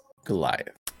 Congrats, Goliath.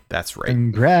 That's right.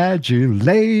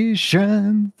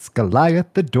 Congratulations,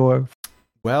 Goliath the Dwarf.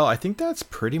 Well, I think that's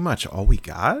pretty much all we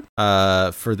got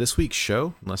for this week's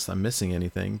show, unless I'm missing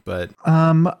anything. But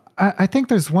I think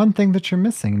there's one thing that you're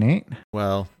missing, Nate.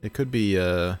 Well, it could be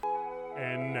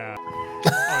And now,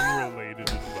 unrelated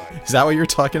advice Is that what you're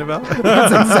talking about?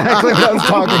 That's exactly what I was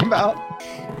talking about.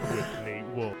 with Nate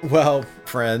Wolf. Well,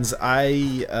 friends,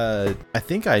 I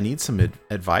think I need some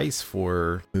advice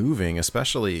for moving,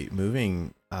 especially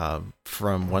moving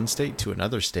from one state to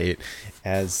another state,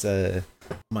 as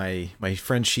my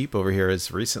friend Sheep over here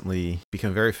has recently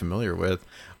become very familiar with.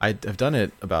 I've done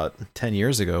it about 10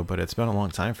 years ago, but it's been a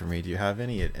long time for me. Do you have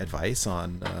any advice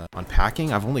on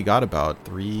packing? I've only got about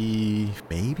 3,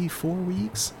 maybe 4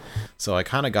 weeks, so I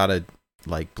kind of got to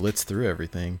like blitz through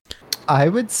everything. I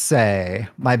would say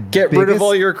Get rid of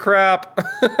all your crap.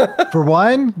 For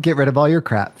one, get rid of all your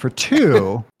crap. For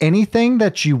two, anything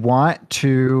that you want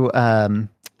to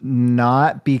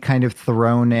not be kind of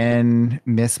thrown in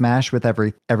mismatch with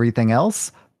everything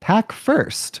else, pack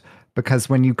first. Because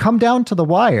when you come down to the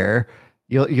wire,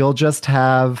 you'll just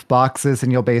have boxes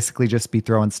and you'll basically just be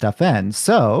throwing stuff in.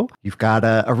 So you've got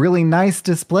a really nice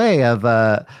display of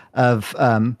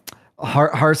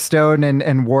Hearthstone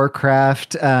and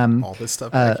Warcraft All this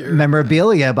stuff back here.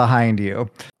 memorabilia behind you.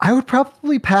 I would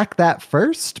probably pack that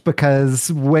first,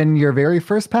 because when you're very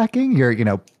first packing, you're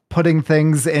putting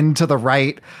things into the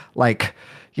right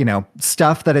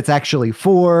stuff that it's actually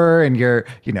for, and you're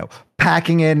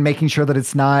packing in, making sure that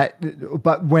it's not.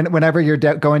 But whenever you're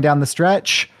going down the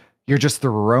stretch, you're just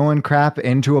throwing crap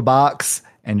into a box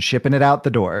and shipping it out the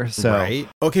door. So right.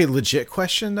 Okay, legit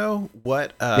question though.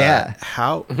 What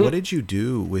what did you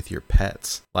do with your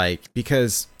pets? Like,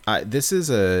 because this is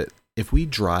if we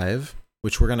drive,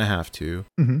 which we're going to have to,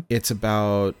 it's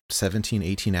about 17,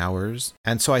 18 hours.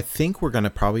 And so I think we're going to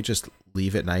probably just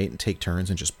leave at night and take turns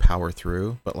and just power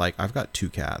through. But like, I've got 2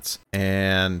 cats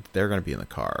and they're going to be in the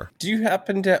car. Do you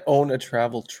happen to own a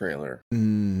travel trailer?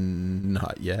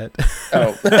 Not yet.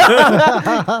 Oh,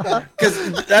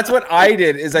 because that's what I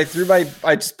did. Is I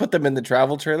just put them in the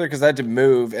travel trailer because I had to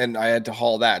move and I had to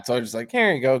haul that. So I was just like,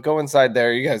 here you go inside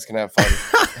there. You guys can have fun.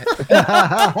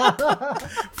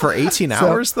 For 18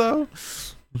 hours though?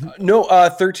 No,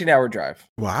 13-hour drive.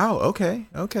 Wow. Okay.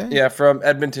 Yeah, from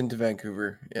Edmonton to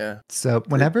Vancouver. Yeah. So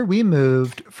whenever we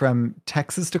moved from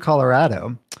Texas to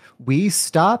Colorado, we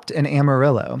stopped in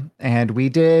Amarillo and we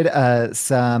did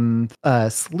some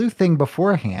sleuthing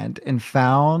beforehand and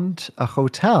found a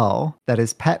hotel that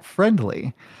is pet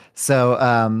friendly.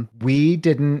 So we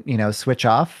didn't, switch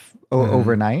off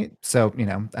overnight. So,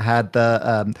 I had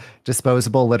the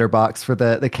disposable litter box for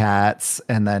the cats.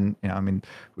 And then,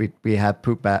 we have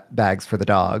poop bags for the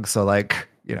dogs. So like,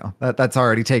 that's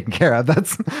already taken care of.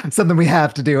 That's something we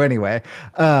have to do anyway.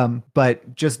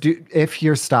 But just if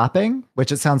you're stopping,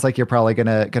 which it sounds like you're probably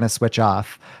gonna switch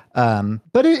off.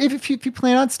 But if you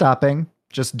plan on stopping,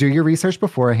 just do your research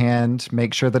beforehand.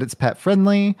 Make sure that it's pet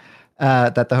friendly,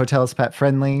 that the hotel is pet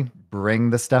friendly. Bring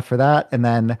the stuff for that. And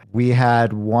then we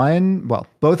had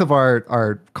both of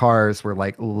our cars were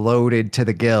like loaded to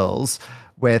the gills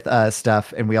with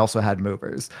stuff, and we also had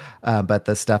movers. But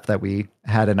the stuff that we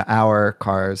had in our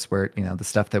cars were, the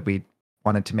stuff that we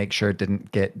wanted to make sure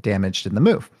didn't get damaged in the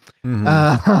move,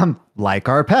 like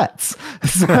our pets.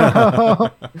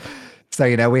 So,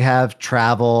 we have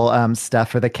travel stuff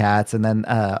for the cats, and then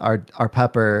our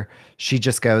pupper, she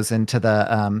just goes into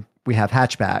the we have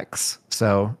hatchbacks,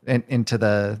 so into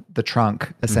the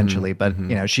trunk essentially. But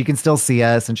she can still see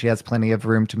us, and she has plenty of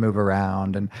room to move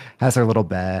around, and has her little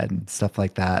bed and stuff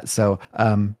like that. So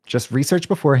just research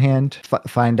beforehand,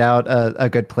 find out a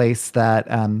good place that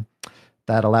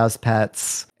allows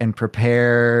pets, and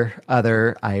prepare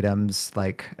other items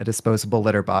like a disposable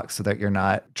litter box so that you're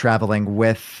not traveling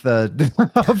with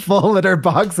the full litter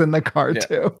box in the car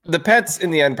too. The pets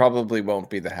in the end probably won't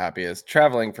be the happiest.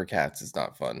 Traveling for cats is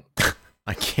not fun.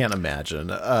 I can't imagine.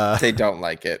 They don't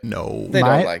like it. No. They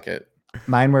don't like it.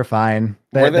 Mine were fine.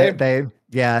 Were they?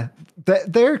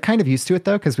 They're kind of used to it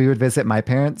though, because we would visit my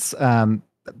parents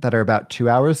that are about 2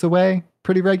 hours away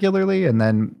pretty regularly, and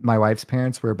then my wife's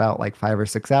parents were about like 5 or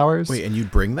 6 hours. Wait, and you'd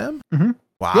bring them? Mm-hmm.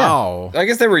 Wow. I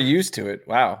guess they were used to it.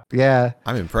 Wow. Yeah.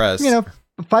 I'm impressed.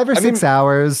 5 or 6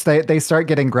 hours, they start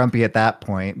getting grumpy at that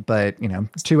point. But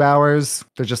 2 hours,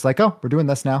 they're just like, oh, we're doing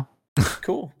this now.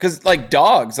 Cool. Because like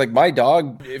dogs, like my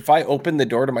dog, if I open the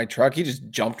door to my truck, he just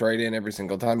jumped right in every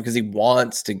single time because he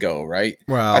wants to go, right?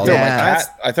 Well,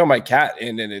 I throw my cat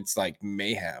in and it's like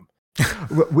mayhem.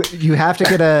 You have to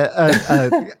get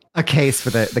a case for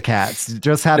the cats.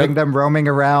 Just having them roaming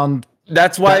around.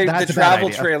 That's why that's the travel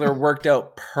trailer worked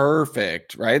out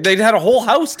perfect, right? They had a whole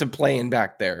house to play in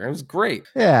back there. It was great.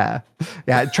 Yeah.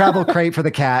 Travel crate for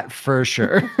the cat for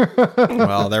sure.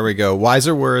 Well, there we go.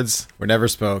 Wiser words were never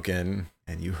spoken,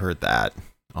 and you heard that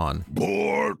on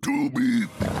Born to be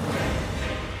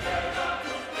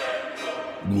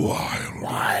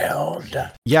wild.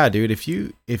 Yeah, dude, if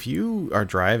you are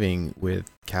driving with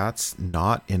cats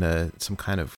not in some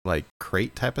kind of like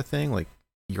crate type of thing, like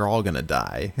you're all gonna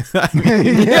die.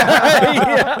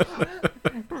 Yeah.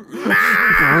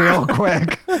 Real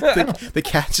quick. The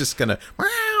cat's just gonna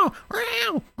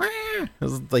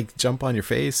like jump on your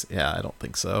face. Yeah, I don't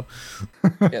think so.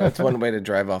 Yeah, that's one way to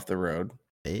drive off the road.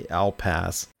 I'll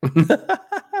pass.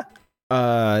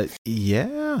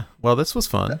 Yeah. Well, this was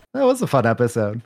fun. That was a fun episode.